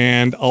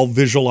 and I'll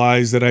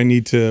visualize that I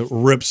need to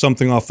rip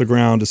something off the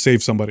ground to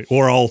save somebody,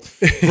 or I'll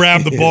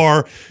grab the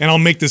bar and I'll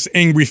make this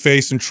angry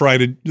face and try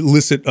to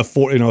elicit a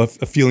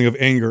feeling of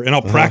anger, and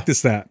I'll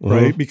practice that,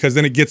 right? Because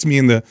then it gets me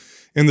in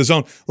the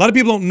zone. A lot of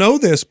people don't know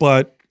this,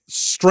 but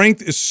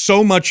strength is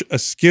so much a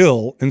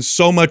skill and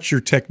so much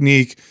your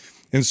technique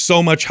and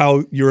so much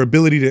how your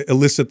ability to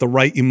elicit the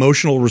right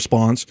emotional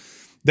response,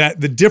 that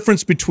the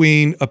difference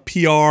between a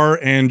PR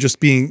and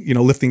just being, you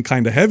know, lifting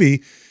kind of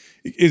heavy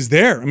is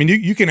there. I mean,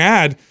 you can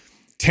add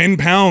 10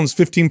 pounds,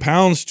 15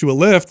 pounds to a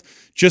lift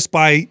just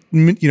by,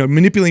 you know,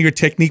 manipulating your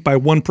technique by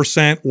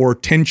 1% or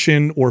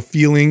tension or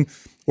feeling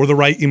or the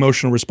right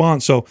emotional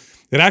response. So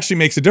it actually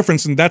makes a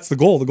difference, and that's the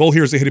goal. The goal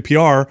here is to hit a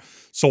PR.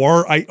 So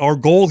our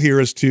goal here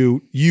is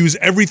to use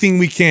everything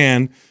we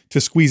can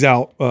to squeeze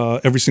out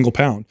every single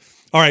pound.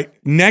 All right,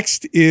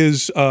 next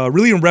is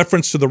really in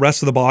reference to the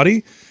rest of the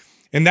body,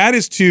 and that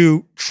is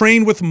to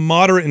train with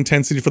moderate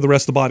intensity for the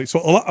rest of the body. So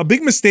a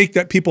big mistake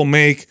that people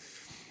make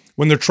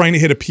when they're trying to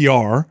hit a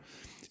PR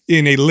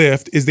in a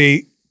lift is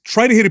they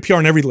try to hit a PR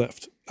in every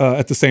lift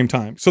at the same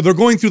time. So they're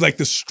going through like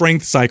this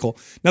strength cycle.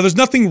 Now, there's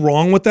nothing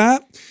wrong with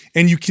that,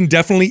 and you can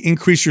definitely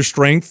increase your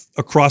strength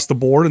across the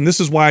board. And this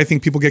is why I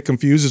think people get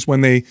confused, is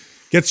when they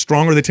get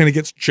stronger, they tend to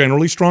get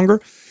generally stronger.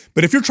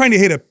 But if you're trying to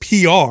hit a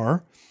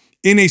PR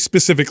in a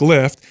specific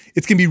lift,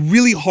 it's going to be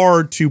really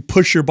hard to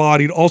push your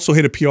body to also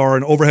hit a PR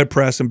in overhead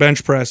press and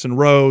bench press and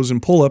rows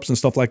and pull-ups and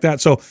stuff like that.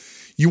 So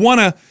you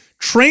want to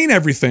train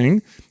everything,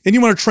 and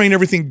you want to train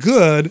everything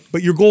good,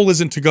 but your goal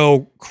isn't to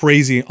go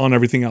crazy on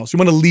everything else. You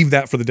want to leave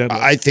that for the deadlift.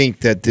 I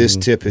think that this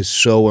tip is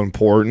so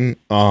important.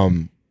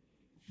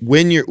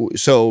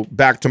 So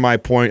back to my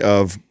point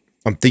of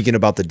I'm thinking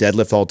about the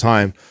deadlift all the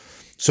time.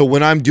 So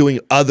when I'm doing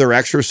other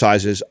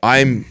exercises,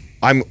 I'm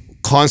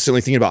constantly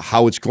thinking about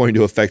how it's going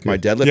to affect my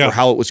deadlift or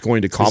how it was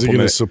going to complement. Is it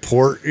going to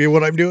support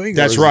what I'm doing?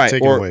 That's right.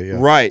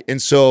 Right.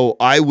 And so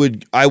I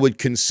would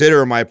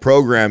consider my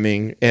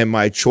programming and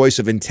my choice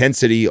of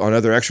intensity on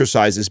other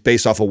exercises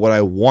based off of what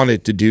I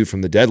wanted to do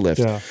from the deadlift.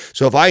 Yeah.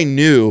 So if I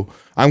knew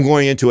I'm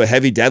going into a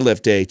heavy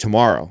deadlift day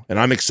tomorrow and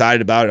I'm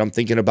excited about it, I'm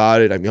thinking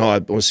about it, I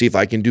want to see if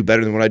I can do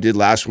better than what I did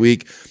last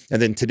week.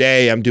 And then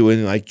today I'm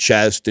doing like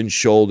chest and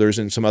shoulders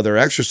and some other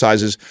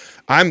exercises.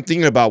 I'm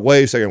thinking about,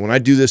 wait a second, when I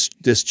do this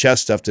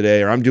chest stuff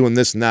today, or I'm doing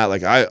this and that,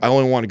 like I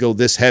only want to go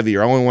this heavy,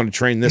 or I only want to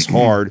train this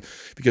hard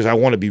because I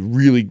want to be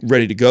really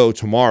ready to go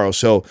tomorrow.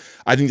 So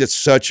I think that's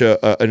such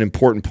an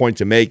important point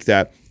to make,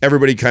 that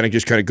everybody kind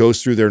of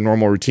goes through their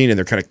normal routine and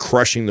they're kind of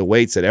crushing the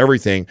weights at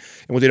everything.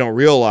 And what they don't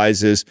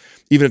realize is,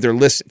 even if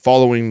they're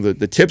following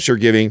the tips you're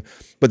giving,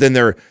 but then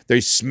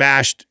they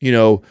smashed,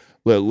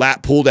 the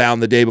lat pull down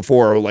the day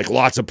before, or like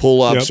lots of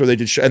pull ups, or they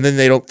did, and then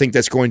they don't think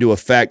that's going to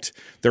affect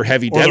their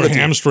heavy deadlifting, or their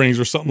hamstrings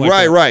or something like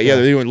that. Right. Yeah,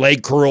 they're doing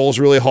leg curls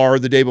really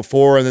hard the day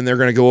before, and then they're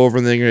going to go over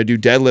and they're going to do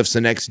deadlifts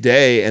the next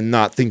day and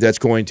not think that's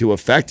going to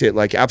affect it.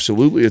 Like,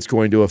 absolutely, it's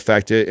going to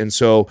affect it. And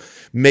so,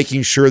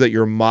 making sure that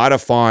you're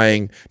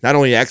modifying not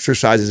only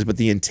exercises but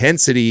the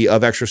intensity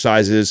of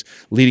exercises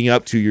leading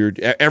up to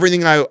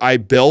everything I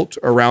built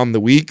around the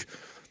week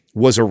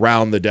was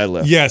around the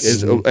deadlift.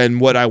 Yes. And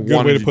what I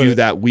wanted to do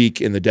that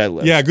week in the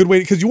deadlift. Yeah, good way,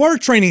 because you are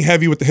training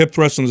heavy with the hip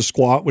thrust and the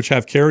squat, which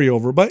have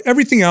carryover, but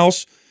everything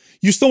else,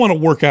 you still want to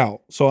work out.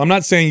 So I'm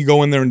not saying you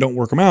go in there and don't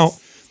work them out,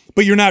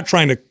 but you're not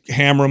trying to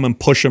hammer them and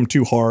push them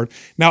too hard.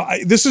 Now,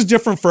 this is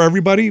different for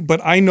everybody,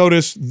 but I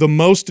notice the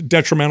most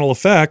detrimental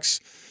effects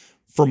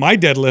for my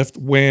deadlift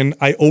when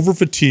I over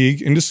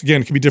fatigue, and this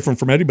again can be different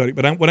from anybody,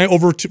 but when I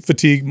over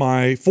fatigue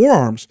my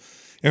forearms.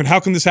 And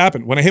how can this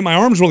happen? When I hit my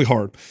arms really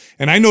hard.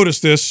 And I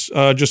noticed this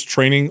just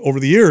training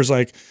over the years,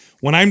 like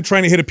when I'm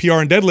trying to hit a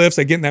PR in deadlifts,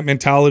 I get in that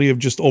mentality of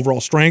just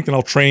overall strength, and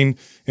I'll train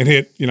and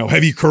hit,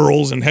 heavy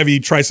curls and heavy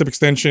tricep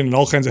extension and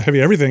all kinds of heavy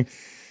everything.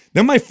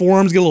 Then my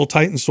forearms get a little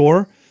tight and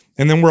sore.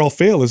 And then where I'll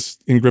fail is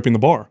in gripping the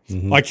bar.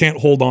 I can't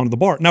hold on to the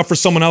bar. Now, for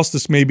someone else,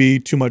 this may be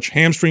too much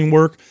hamstring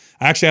work.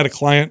 I actually had a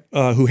client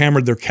who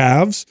hammered their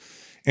calves,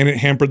 and it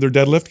hampered their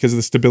deadlift because of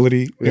the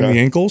stability in the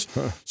ankles.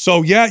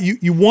 So yeah,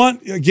 you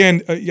want,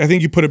 again, I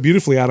think you put it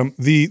beautifully, Adam.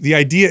 The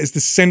idea is to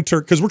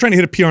center, because we're trying to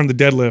hit a PR on the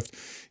deadlift,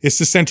 is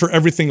to center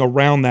everything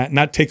around that,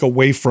 not take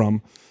away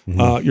from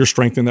your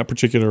strength in that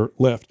particular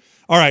lift.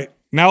 All right,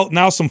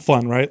 now some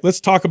fun, right?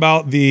 Let's talk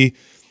about the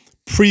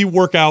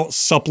pre-workout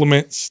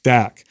supplement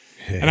stack.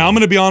 And I'm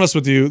going to be honest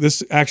with you,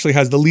 this actually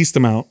has the least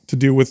amount to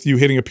do with you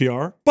hitting a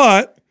PR,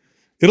 but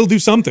it'll do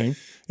something.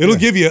 It'll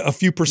give you a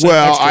few percent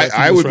extra.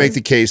 I would make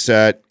the case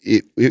that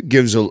it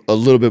gives a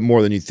little bit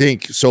more than you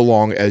think, so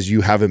long as you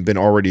haven't been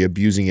already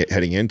abusing it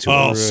heading into it.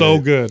 Oh, so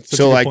good.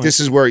 So like this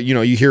is where,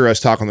 you hear us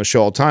talk on the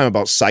show all the time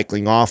about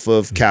cycling off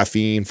of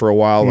caffeine for a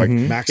while. Like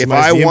if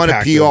I want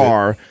a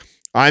PR,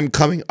 I'm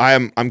coming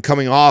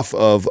off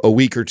of a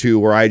week or two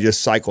where I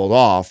just cycled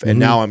off, and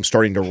now I'm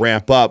starting to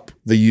ramp up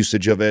the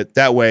usage of it.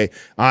 That way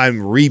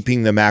I'm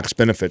reaping the max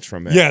benefits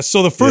from it. Yeah,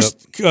 so the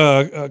first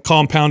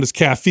compound is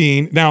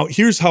caffeine. Now,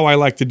 here's how I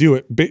like to do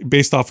it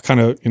based off kind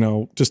of,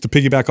 just to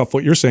piggyback off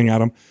what you're saying,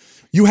 Adam.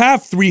 You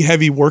have 3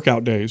 heavy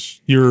workout days.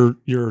 Your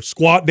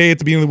squat day at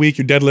the beginning of the week,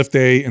 your deadlift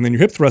day, and then your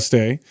hip thrust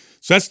day.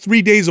 So that's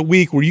 3 days a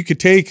week where you could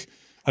take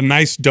a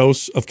nice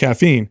dose of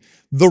caffeine.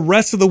 The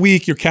rest of the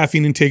week, your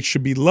caffeine intake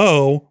should be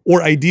low,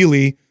 or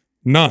ideally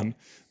none.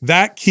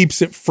 That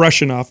keeps it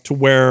fresh enough to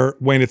where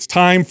when it's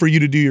time for you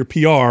to do your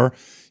PR,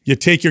 you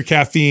take your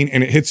caffeine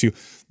and it hits you.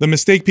 The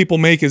mistake people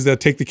make is they'll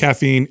take the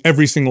caffeine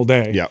every single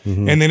day. Yeah.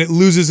 And then it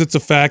loses its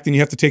effect, and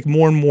you have to take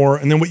more and more.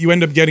 And then what you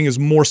end up getting is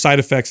more side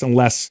effects and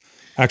less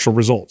actual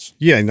results.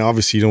 Yeah, and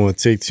obviously you don't want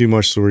to take too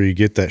much to where you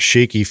get that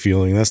shaky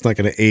feeling. That's not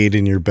going to aid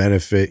in your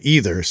benefit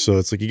either. So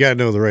it's like you got to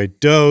know the right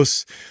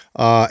dose.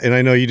 And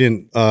I know you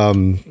didn't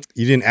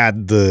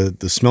add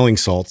the smelling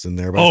salts in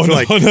there, but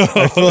I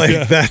feel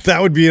like that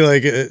would be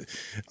like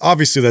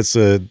obviously that's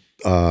a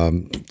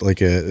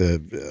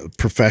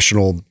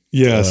professional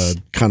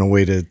kind of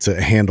way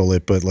to handle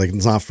it, but like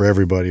it's not for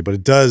everybody. But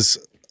it does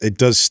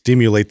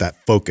stimulate that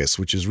focus,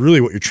 which is really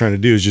what you're trying to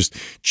do, is just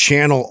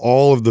channel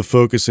all of the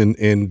focus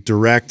and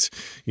direct,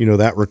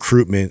 that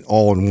recruitment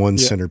all in one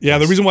center place. Yeah,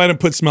 the reason why I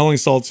didn't put smelling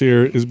salts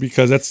here is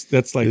because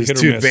that's like it's hit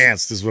or too miss.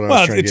 Advanced is what I was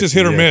trying to get. It's just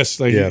hit or miss.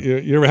 Like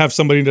you ever have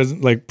somebody who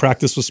doesn't like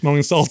practice with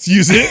smelling salts,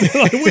 use it?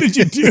 Like, what did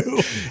you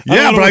do?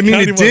 Yeah, but I mean,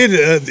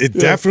 it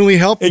definitely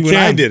helped me when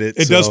I did it.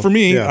 It does for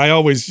me. Yeah. I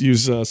always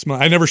use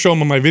smell. I never show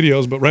them on my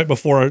videos, but right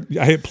before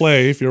I hit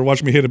play, if you're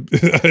watching me hit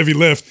a heavy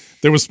lift,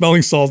 there was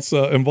smelling salts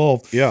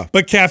involved. Yeah.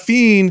 But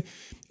caffeine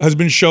has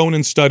been shown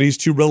in studies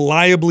to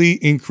reliably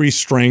increase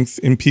strength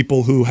in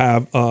people who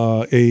have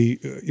a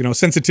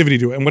sensitivity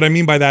to it. And what I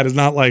mean by that is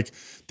not like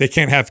they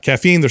can't have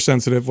caffeine, they're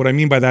sensitive. What I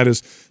mean by that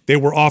is they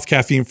were off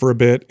caffeine for a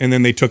bit and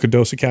then they took a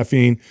dose of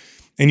caffeine,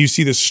 and you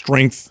see this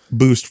strength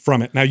boost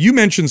from it. Now, you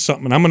mentioned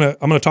something, and I'm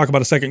gonna talk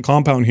about a second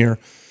compound here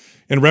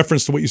in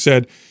reference to what you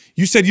said.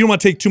 You said you don't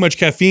want to take too much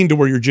caffeine to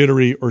where you're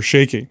jittery or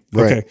shaky.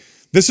 Right. Okay.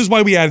 This is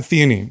why we add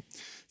theanine.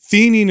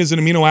 Theanine is an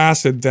amino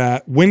acid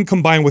that, when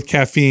combined with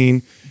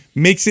caffeine,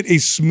 makes it a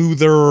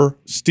smoother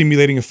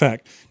stimulating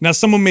effect. Now,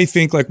 someone may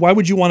think, like, why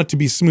would you want it to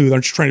be smooth?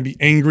 Aren't you trying to be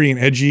angry and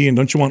edgy, and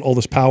don't you want all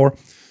this power?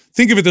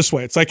 Think of it this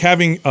way. It's like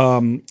having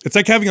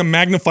a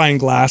magnifying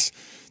glass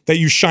that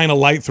you shine a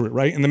light through,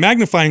 right? And the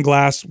magnifying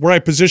glass, where I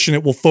position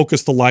it, will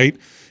focus the light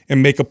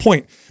and make a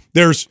point.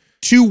 There's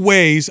 2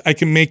 ways I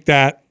can make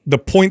the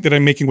point that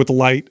I'm making with the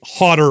light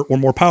hotter or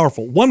more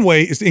powerful. One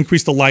way is to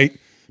increase the light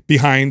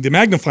behind the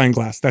magnifying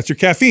glass. That's your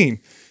caffeine.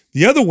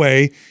 The other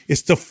way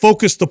is to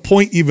focus the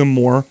point even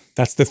more.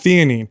 That's the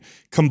theanine.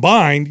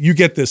 Combined, you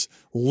get this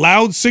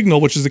loud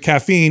signal, which is the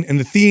caffeine, and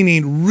the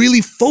theanine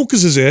really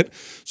focuses it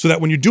so that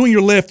when you're doing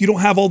your lift, you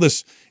don't have all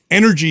this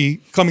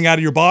energy coming out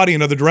of your body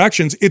in other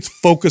directions. It's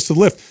focused to the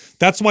lift.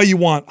 That's why you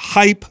want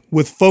hype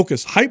with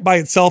focus. Hype by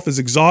itself is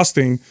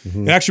exhausting.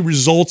 It actually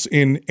results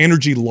in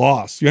energy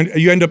loss.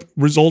 You end up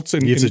results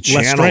in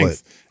less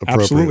strength.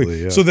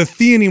 Absolutely. Yeah. So the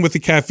theanine with the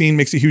caffeine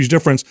makes a huge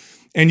difference.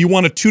 And you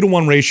want a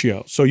 2-to-1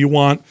 ratio. So you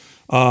want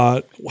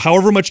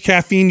however much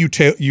caffeine you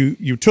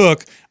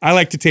took. I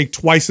like to take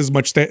twice as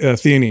much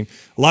theanine.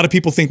 A lot of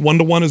people think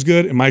 1-to-1 is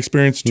good. In my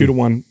experience,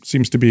 2-to-1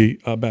 seems to be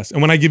best.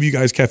 And when I give you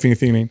guys caffeine and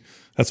theanine,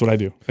 that's what I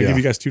do. I give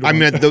you guys 2-to-1. I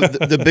mean,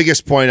 the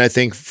biggest point I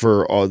think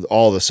for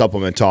all the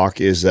supplement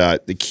talk is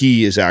that the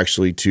key is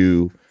actually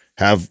to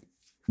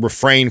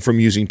refrain from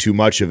using too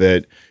much of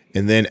it,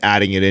 and then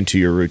adding it into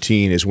your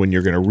routine is when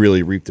you're going to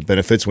really reap the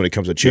benefits when it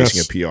comes to chasing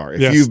a PR.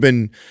 If you've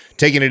been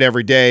taking it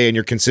every day and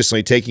you're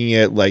consistently taking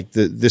it, like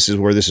this is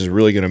where this is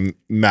really going to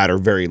matter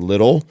very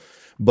little.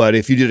 But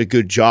if you did a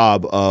good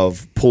job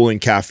of pulling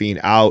caffeine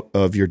out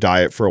of your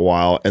diet for a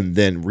while and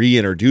then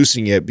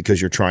reintroducing it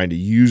because you're trying to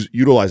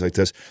utilize like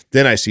this,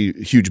 then I see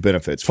huge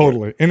benefits.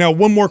 Totally. And now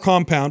one more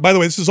compound. By the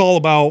way, this is all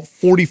about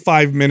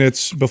 45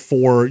 minutes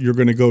before you're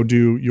going to go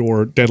do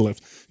your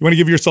deadlift. You want to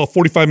give yourself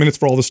 45 minutes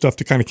for all this stuff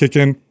to kind of kick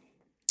in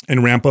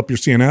and ramp up your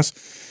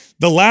CNS.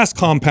 The last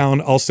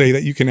compound I'll say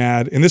that you can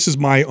add, and this is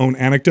my own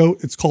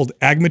anecdote, it's called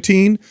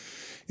agmatine.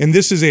 And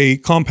this is a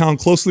compound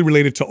closely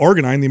related to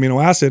arginine, the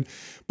amino acid,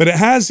 but it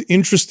has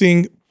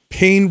interesting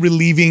pain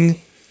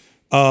relieving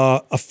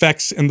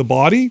effects in the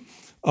body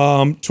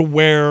to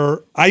where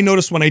I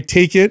notice when I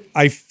take it,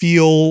 I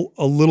feel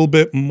a little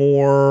bit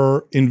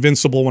more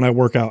invincible when I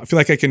work out. I feel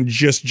like I can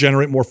just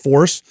generate more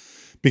force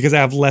because I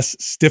have less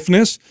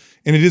stiffness.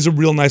 And it is a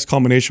real nice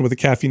combination with the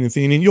caffeine and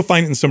theanine. You'll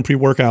find it in some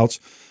pre-workouts.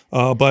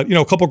 But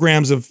a couple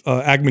grams of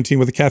agmatine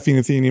with the caffeine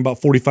and theanine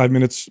about 45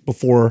 minutes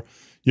before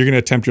you're going to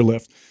attempt your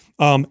lift.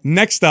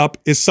 Next up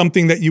is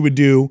something that you would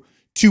do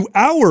 2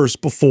 hours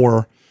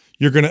before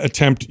you're going to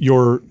attempt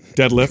your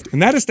deadlift,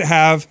 and that is to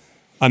have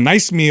a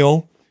nice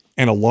meal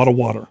and a lot of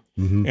water.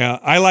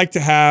 I like to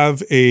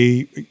have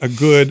a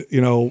good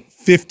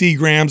 50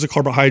 grams of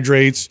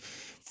carbohydrates,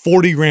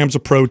 40 grams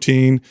of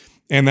protein,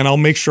 and then I'll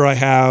make sure I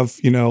have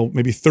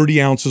maybe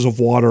 30 ounces of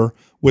water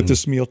with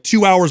this meal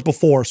 2 hours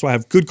before. So I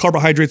have good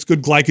carbohydrates,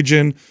 good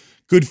glycogen,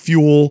 good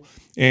fuel,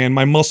 and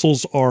my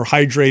muscles are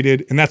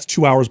hydrated, and that's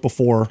 2 hours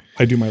before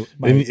I do my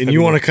and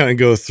you want to kind of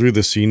go through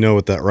this so you know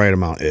what that right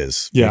amount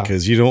is. Yeah.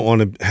 Because you don't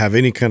want to have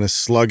any kind of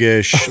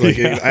sluggish,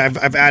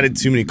 I've added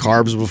too many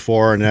carbs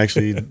before and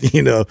actually,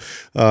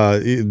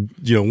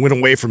 went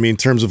away from me in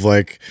terms of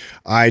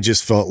I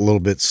just felt a little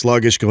bit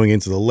sluggish going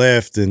into the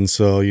lift. And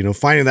so,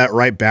 finding that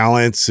right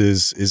balance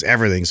is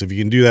everything. So if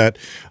you can do that,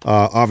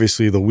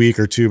 obviously the week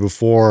or two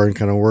before and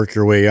kind of work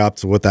your way up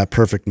to what that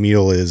perfect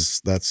meal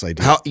is, that's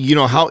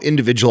ideal. How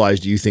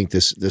individualized do you think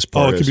this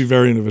part is? It could be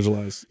very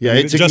individualized.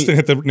 Yeah, Justin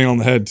hit the nail on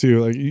the head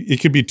too.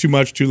 It could be too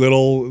much, too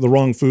little, the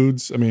wrong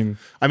foods.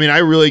 I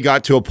really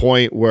got to a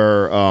point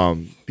where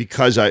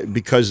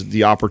because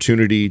the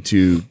opportunity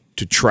to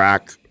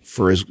track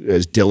for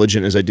as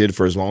diligent as I did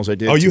for as long as I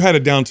did. Oh, you had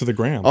it down to the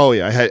gram. Oh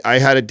yeah, I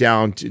had it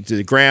down to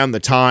the gram, the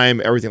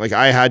time, everything.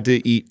 I had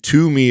to eat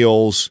 2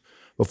 meals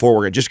before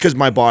working, just because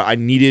my body, I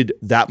needed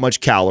that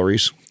much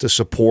calories to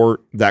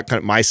support that kind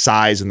of my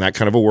size and that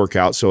kind of a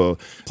workout. So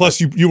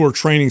plus you were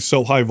training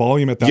so high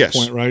volume at that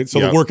point, right? So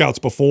the workouts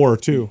before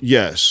too.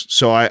 Yes.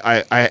 So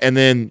I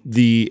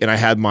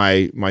had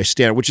my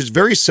standard, which is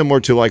very similar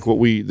to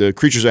the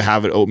Creatures of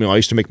Habit oatmeal. I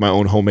used to make my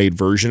own homemade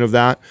version of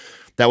that.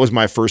 That was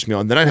my first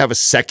meal. And then I'd have a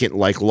second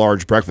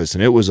large breakfast,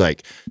 and it was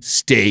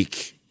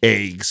steak,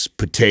 eggs,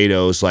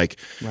 potatoes,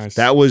 nice.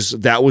 that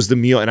was the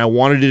meal, and I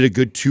wanted it a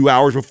good 2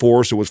 hours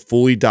before, so it was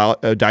fully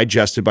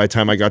digested by the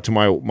time I got to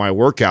my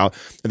workout.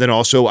 And then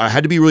also I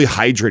had to be really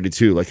hydrated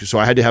too, so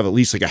I had to have at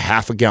least a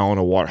half a gallon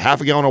of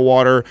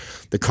water,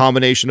 the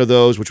combination of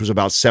those, which was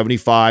about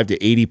 75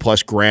 to 80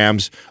 plus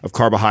grams of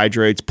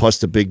carbohydrates, plus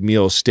the big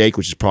meal of steak,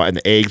 which is probably, and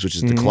the eggs, which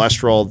is the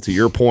cholesterol, to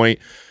your point.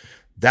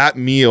 That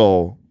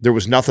meal, there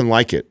was nothing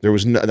like it. There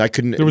was no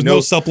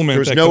supplement. There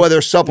was no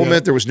other supplement.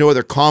 Yeah. There was no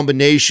other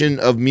combination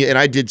of meal. And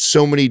I did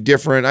so many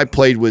different. I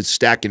played with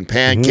stacking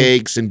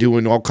pancakes and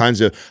doing all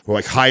kinds of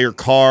higher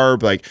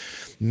carb.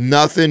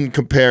 Nothing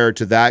compared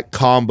to that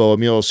combo of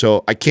meals.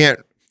 So I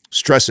can't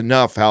stress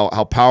enough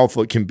how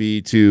powerful it can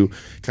be to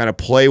kind of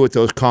play with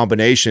those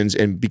combinations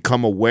and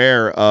become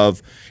aware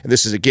of. And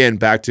this is again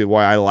back to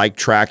why I like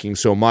tracking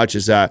so much.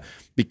 Is that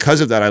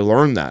because of that, I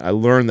learned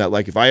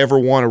that if I ever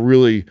want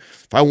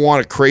if I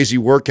want a crazy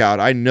workout,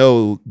 I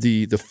know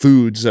the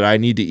foods that I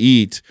need to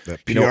eat.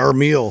 That PR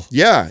meal.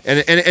 Yeah.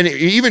 And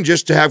even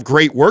just to have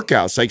great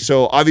workouts.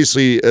 So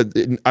obviously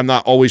I'm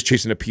not always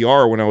chasing a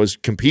PR when I was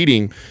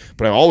competing,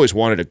 but I always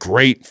wanted a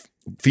great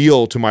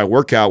feel to my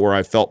workout where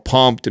I felt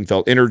pumped and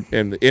felt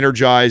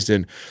energized.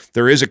 And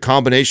there is a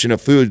combination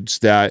of foods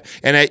that,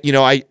 and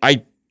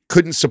I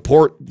couldn't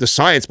support the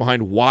science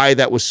behind why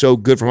that was so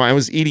good for me. I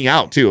was eating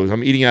out too.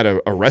 I'm eating at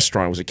a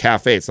restaurant. It was a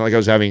cafe. It's not like I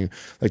was having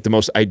the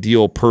most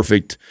ideal,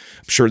 perfect.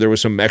 I'm sure there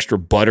was some extra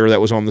butter that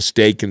was on the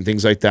steak and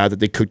things like that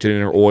they cooked it in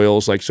their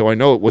oils. So I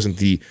know it wasn't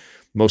the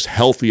most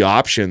healthy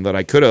option that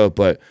I could have,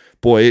 but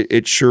boy,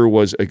 it sure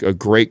was a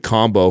great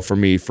combo for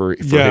me for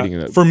hitting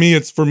it. For me,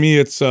 it's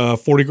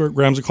 40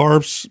 grams of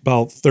carbs,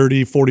 about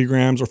 30, 40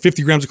 grams, or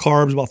 50 grams of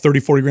carbs, about 30,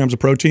 40 grams of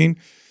protein.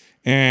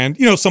 And,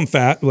 some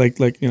fat, 9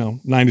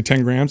 to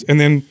 10 grams, and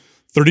then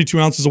 32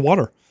 ounces of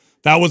water.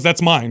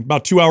 That's mine,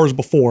 about 2 hours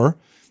before.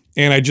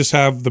 And I just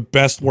have the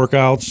best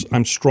workouts.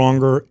 I'm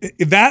stronger.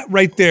 That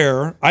right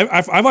there,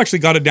 I've actually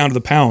got it down to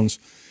the pounds.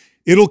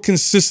 It'll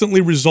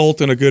consistently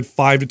result in a good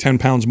 5 to 10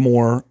 pounds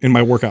more in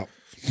my workout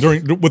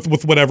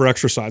with whatever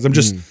exercise. I'm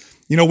just,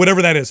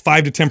 whatever that is,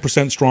 5 to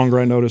 10% stronger,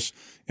 I notice,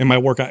 in my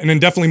workout. And then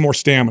definitely more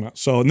stamina.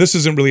 And this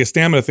isn't really a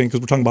stamina thing because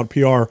we're talking about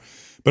PR.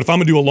 But if I'm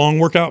going to do a long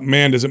workout,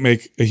 man, does it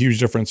make a huge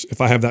difference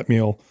if I have that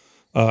meal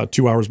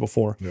 2 hours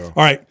before. Yeah. All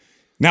right.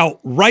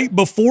 Now, right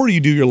before you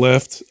do your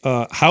lift,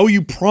 how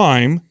you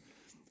prime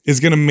is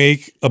going to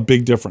make a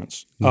big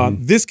difference.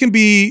 This can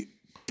be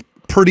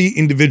pretty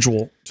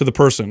individual to the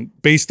person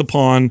based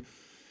upon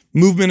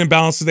movement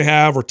imbalances they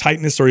have or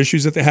tightness or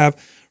issues that they have.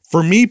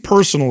 For me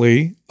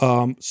personally,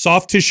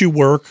 soft tissue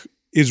work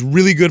is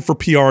really good for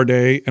PR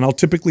day, and I'll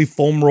typically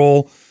foam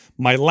roll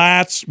my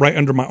lats right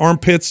under my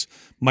armpits,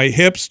 my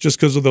hips, just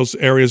because of those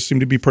areas seem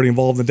to be pretty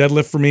involved in the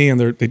deadlift for me, and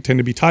they tend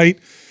to be tight.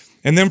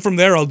 And then from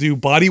there, I'll do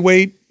body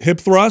weight hip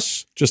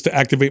thrusts just to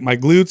activate my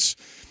glutes.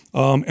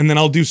 And then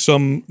I'll do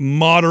some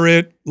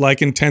moderate,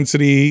 like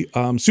intensity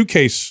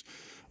suitcase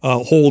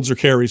holds or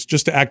carries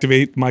just to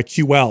activate my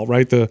QL,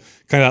 right? The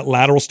kind of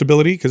lateral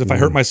stability. Because if I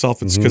hurt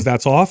myself, it's because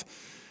that's off.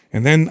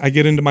 And then I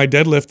get into my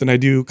deadlift and I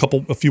do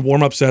a few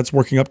warm-up sets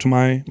working up to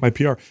my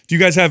PR. Do you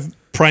guys have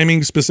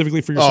priming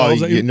specifically for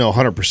yourselves? No,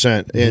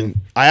 100%. And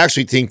I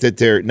actually think that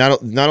there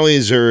not only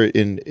is there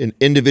an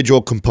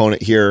individual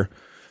component here,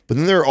 but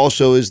then there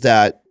also is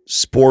that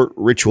sport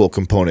ritual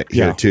component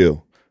here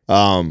too.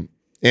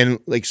 And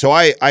like, so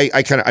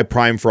I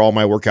prime for all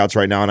my workouts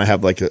right now, and I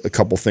have like a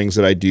couple things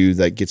that I do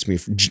that gets me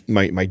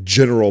my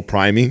general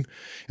priming.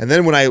 And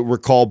then when I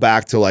recall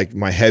back to like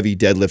my heavy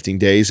deadlifting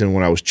days and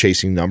when I was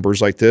chasing numbers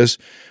like this,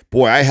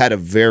 boy, I had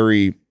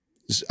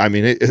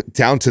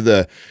down to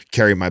the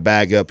carry my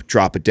bag up,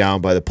 drop it down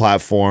by the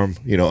platform,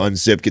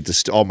 unzip,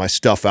 get all my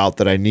stuff out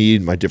that I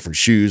need, my different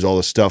shoes, all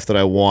the stuff that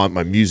I want.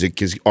 My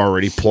music is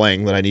already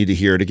playing that I need to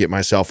hear to get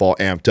myself all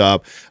amped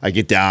up. I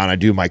get down, I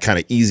do my kind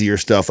of easier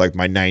stuff like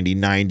my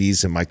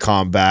 90-90s and my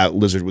combat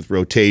lizard with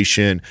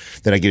rotation.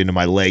 Then I get into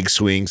my leg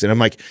swings, and I'm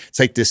like, it's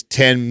like this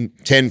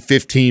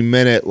 10-15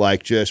 minute,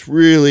 like just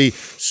really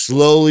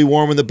slowly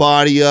warming the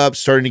body up,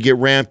 starting to get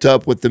ramped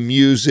up with the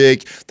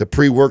music, the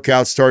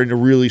pre-workout starting to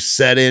really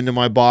set into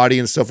my body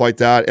and stuff like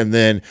that, and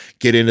then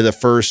get into the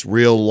first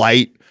real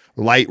light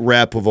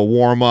rep of a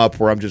warm-up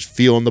where I'm just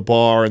feeling the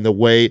bar and the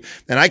weight.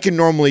 And I can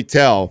normally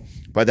tell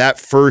by that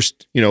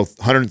first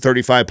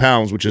 135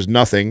 pounds, which is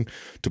nothing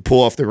to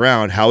pull off the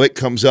ground, how it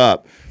comes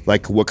up,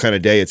 like what kind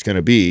of day it's going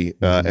to be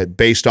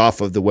based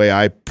off of the way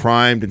I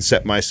primed and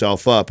set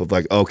myself up of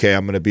like, okay,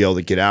 I'm going to be able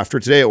to get after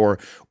it today,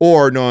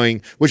 or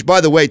knowing, which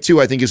by the way too,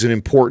 I think is an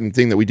important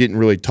thing that we didn't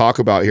really talk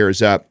about here, is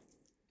that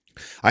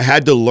I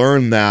had to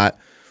learn that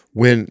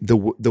when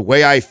the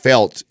way I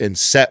felt in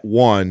set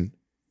one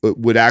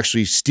would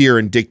actually steer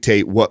and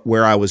dictate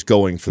where I was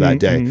going for that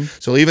day.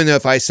 So even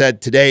if I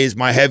said today is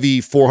my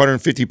heavy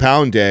 450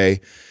 pound day,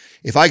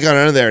 if I got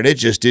under there and it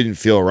just didn't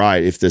feel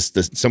right, if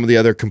some of the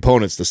other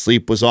components, the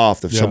sleep was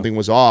off, if something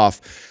was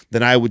off,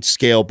 then I would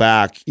scale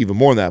back even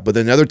more than that. But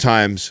then other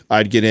times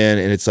I'd get in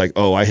and it's like,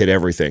 oh, I hit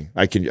everything.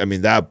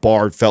 That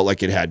bar felt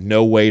like it had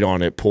no weight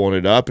on it, pulling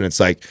it up. And it's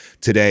like,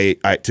 today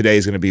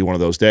is going to be one of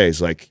those days.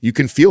 Like you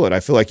can feel it. I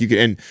feel like you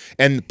can,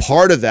 and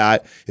part of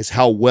that is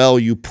how well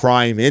you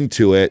prime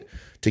into it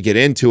to get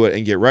into it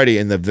and get ready.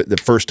 And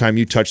the first time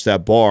you touch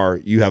that bar,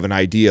 you have an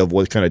idea of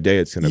what kind of day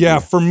it's going to be. Yeah,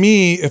 for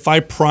me, if I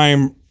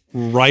prime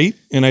right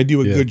and I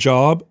do a good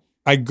job,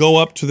 I go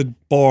up to the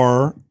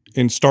bar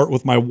and start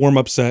with my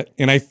warm-up set,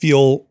 and I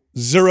feel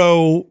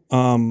zero,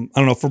 I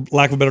don't know, for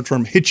lack of a better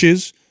term,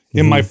 hitches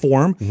in my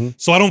form.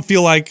 So I don't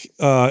feel like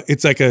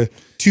it's like a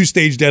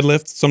two-stage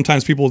deadlift.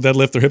 Sometimes people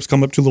deadlift, their hips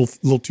come up too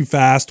little too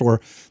fast,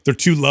 or they're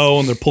too low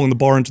and they're pulling the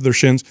bar into their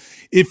shins.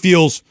 It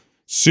feels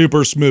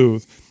super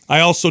smooth. I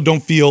also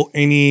don't feel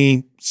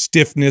any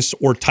stiffness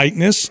or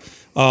tightness.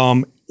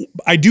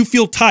 I do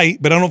feel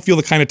tight, but I don't feel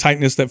the kind of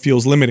tightness that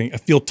feels limiting. I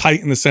feel tight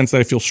in the sense that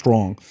I feel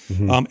strong.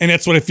 And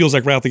that's what it feels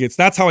like right out the gates.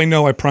 That's how I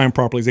know I prime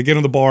properly. Is I get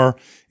on the bar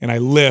and I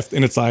lift,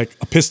 and it's like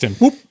a piston.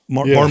 Whoop,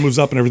 bar moves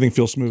up and everything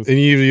feels smooth. And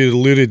you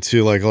alluded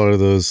to like a lot of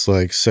those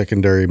like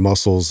secondary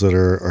muscles that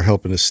are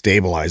helping to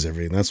stabilize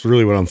everything. That's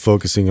really what I'm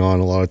focusing on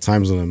a lot of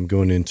times when I'm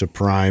going into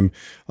prime,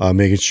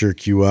 making sure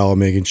QL,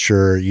 making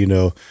sure,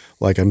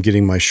 like I'm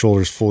getting my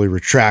shoulders fully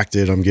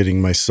retracted. I'm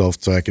getting myself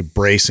so I could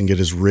brace and get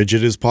as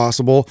rigid as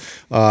possible.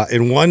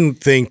 And one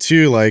thing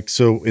too, like,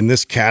 so in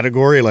this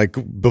category, like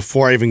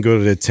before I even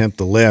go to attempt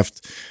the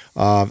lift,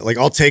 like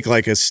I'll take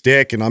like a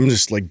stick and I'm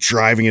just like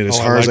driving it as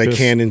hard as I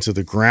can into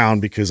the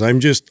ground, because I'm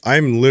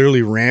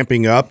literally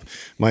ramping up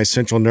my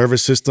central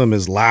nervous system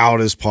as loud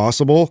as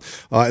possible.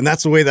 And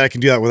that's the way that I can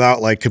do that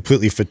without like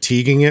completely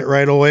fatiguing it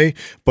right away,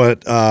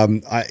 but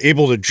I'm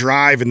able to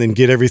drive and then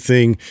get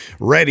everything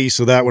ready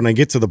so that when I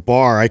get to the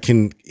bar, I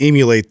can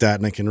emulate that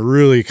and I can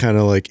really kind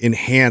of like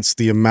enhance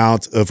the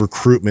amount of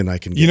recruitment I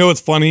can get. You know,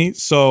 it's funny.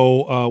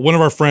 So one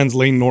of our friends,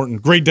 Lane Norton,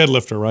 great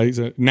deadlifter, right? He's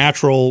a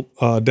natural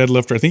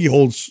deadlifter. I think he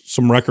holds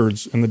some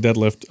records in the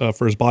deadlift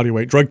for his body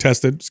weight. Drug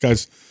tested. This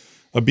guy's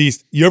a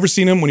beast. You ever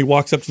seen him when he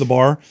walks up to the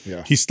bar?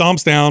 Yeah. He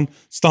stomps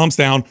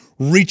down,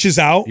 reaches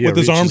out with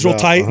his arms real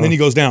tight, and then he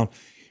goes down.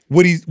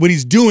 What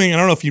he's doing, I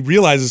don't know if he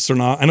realizes this or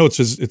not. I know it's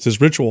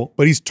his ritual,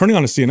 but he's turning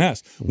on his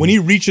CNS. When he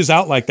reaches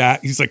out like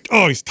that, he's like,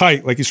 oh, he's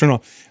tight, like he's turning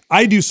on.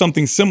 I do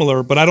something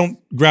similar, but I don't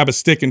grab a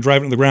stick and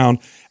drive it to the ground.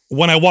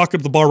 When I walk up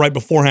to the bar right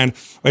beforehand,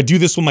 I do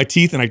this with my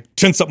teeth and I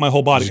tense up my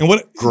whole body.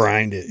 And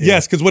grind it.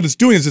 Yes, because what it's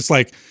doing is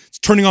it's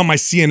turning on my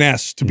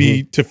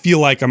CNS to feel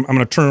like I'm going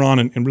to turn it on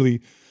and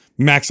really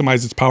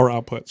maximize its power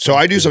output. So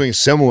I do something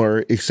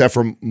similar, except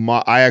for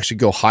I actually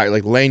go high.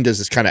 Like Lane does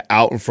this kind of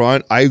out in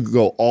front. I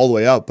go all the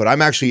way up, but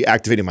I'm actually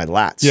activating my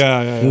lats.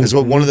 Yeah. That's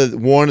what one of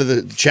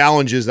the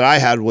challenges that I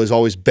had was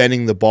always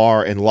bending the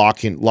bar and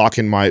locking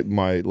my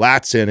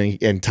lats in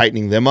and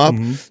tightening them up.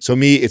 So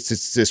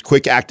it's this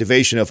quick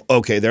activation of,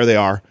 okay, there they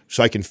are.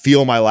 So I can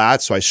feel my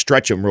lats, so I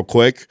stretch them real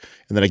quick,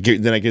 and then I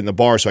get in the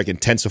bar so I can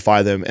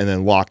tensify them and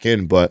then lock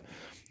in. But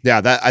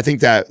yeah, I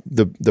think that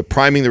the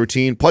priming the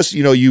routine, plus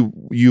you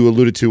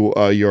alluded to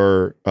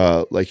your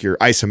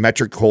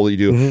isometric hold that you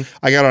do.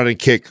 I got on a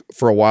kick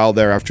for a while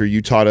there after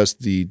you taught us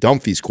the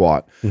Dumphy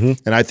squat, and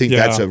I think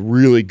that's a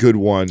really good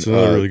one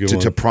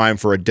to prime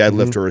for a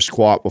deadlift or a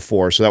squat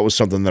before. So that was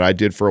something that I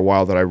did for a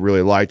while that I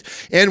really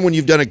liked. And when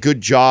you've done a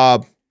good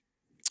job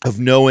of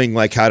knowing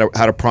like how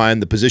to prime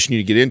the position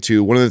you get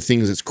into, one of the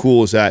things that's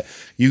cool is that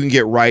you can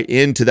get right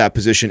into that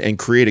position and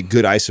create a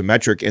good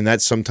isometric, and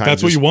that's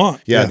what you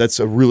want. Yeah, that's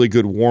a really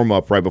good warm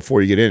up right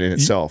before you get in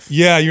itself.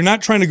 Yeah, you're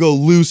not trying to go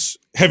loose,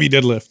 heavy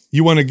deadlift.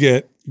 You want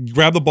to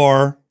grab the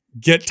bar,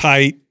 get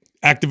tight,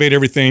 activate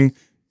everything,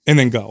 and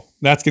then go.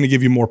 That's going to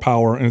give you more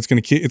power, and it's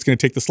going to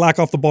take the slack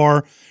off the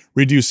bar,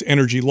 reduce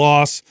energy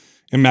loss,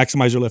 and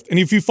maximize your lift. And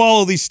if you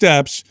follow these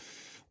steps,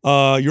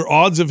 your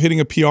odds of hitting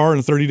a PR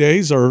in 30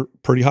 days are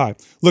pretty high.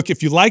 Look,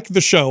 if you like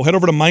the show, head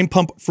over to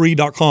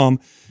mindpumpfree.com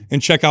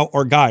and check out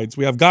our guides.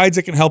 We have guides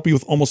that can help you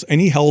with almost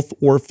any health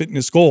or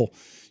fitness goal.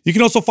 You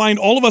can also find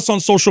all of us on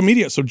social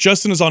media. So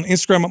Justin is on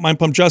Instagram at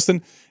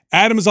mindpumpjustin.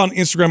 Adam is on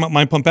Instagram at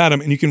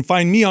mindpumpAdam, and you can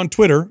find me on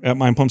Twitter at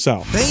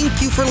mindpumpsal.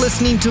 Thank you for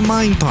listening to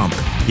Mind Pump.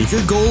 If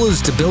your goal is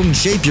to build and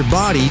shape your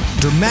body,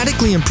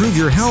 dramatically improve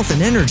your health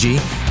and energy,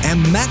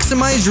 and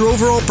maximize your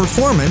overall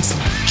performance,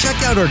 check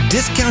out our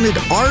discounted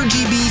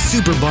RGB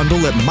Super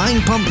Bundle at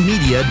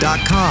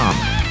mindpumpmedia.com.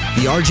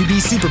 The RGB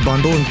Super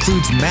Bundle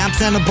includes MAPS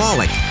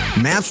Anabolic,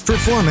 MAPS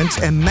Performance,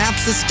 and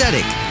MAPS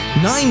Aesthetic.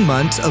 9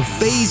 months of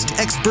phased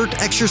expert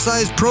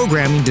exercise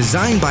programming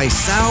designed by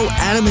Sal,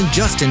 Adam, and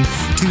Justin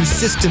to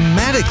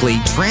systematically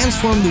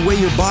transform the way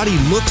your body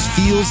looks,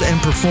 feels,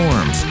 and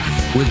performs.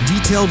 With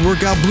detailed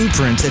workout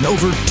blueprints and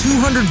over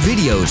 200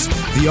 videos,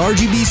 the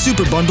RGB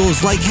Super Bundle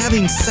is like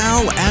having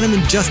Sal, Adam,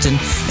 and Justin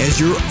as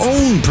your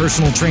own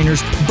personal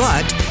trainers,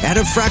 but at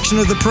a fraction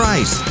of the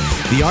price.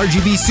 The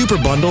RGB Super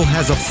Bundle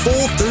has a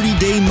full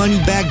 30-day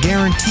money-back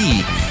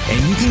guarantee,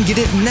 and you can get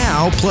it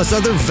now plus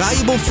other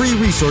valuable free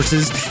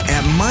resources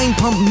at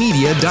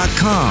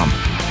mindpumpmedia.com.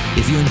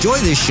 If you enjoy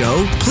this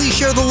show, please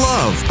share the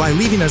love by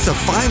leaving us a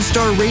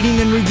 5-star rating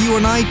and review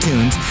on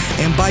iTunes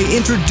and by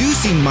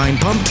introducing Mind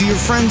Pump to your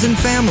friends and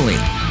family.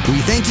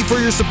 We thank you for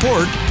your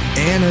support,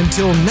 and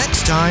until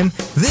next time,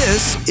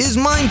 this is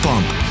Mind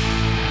Pump.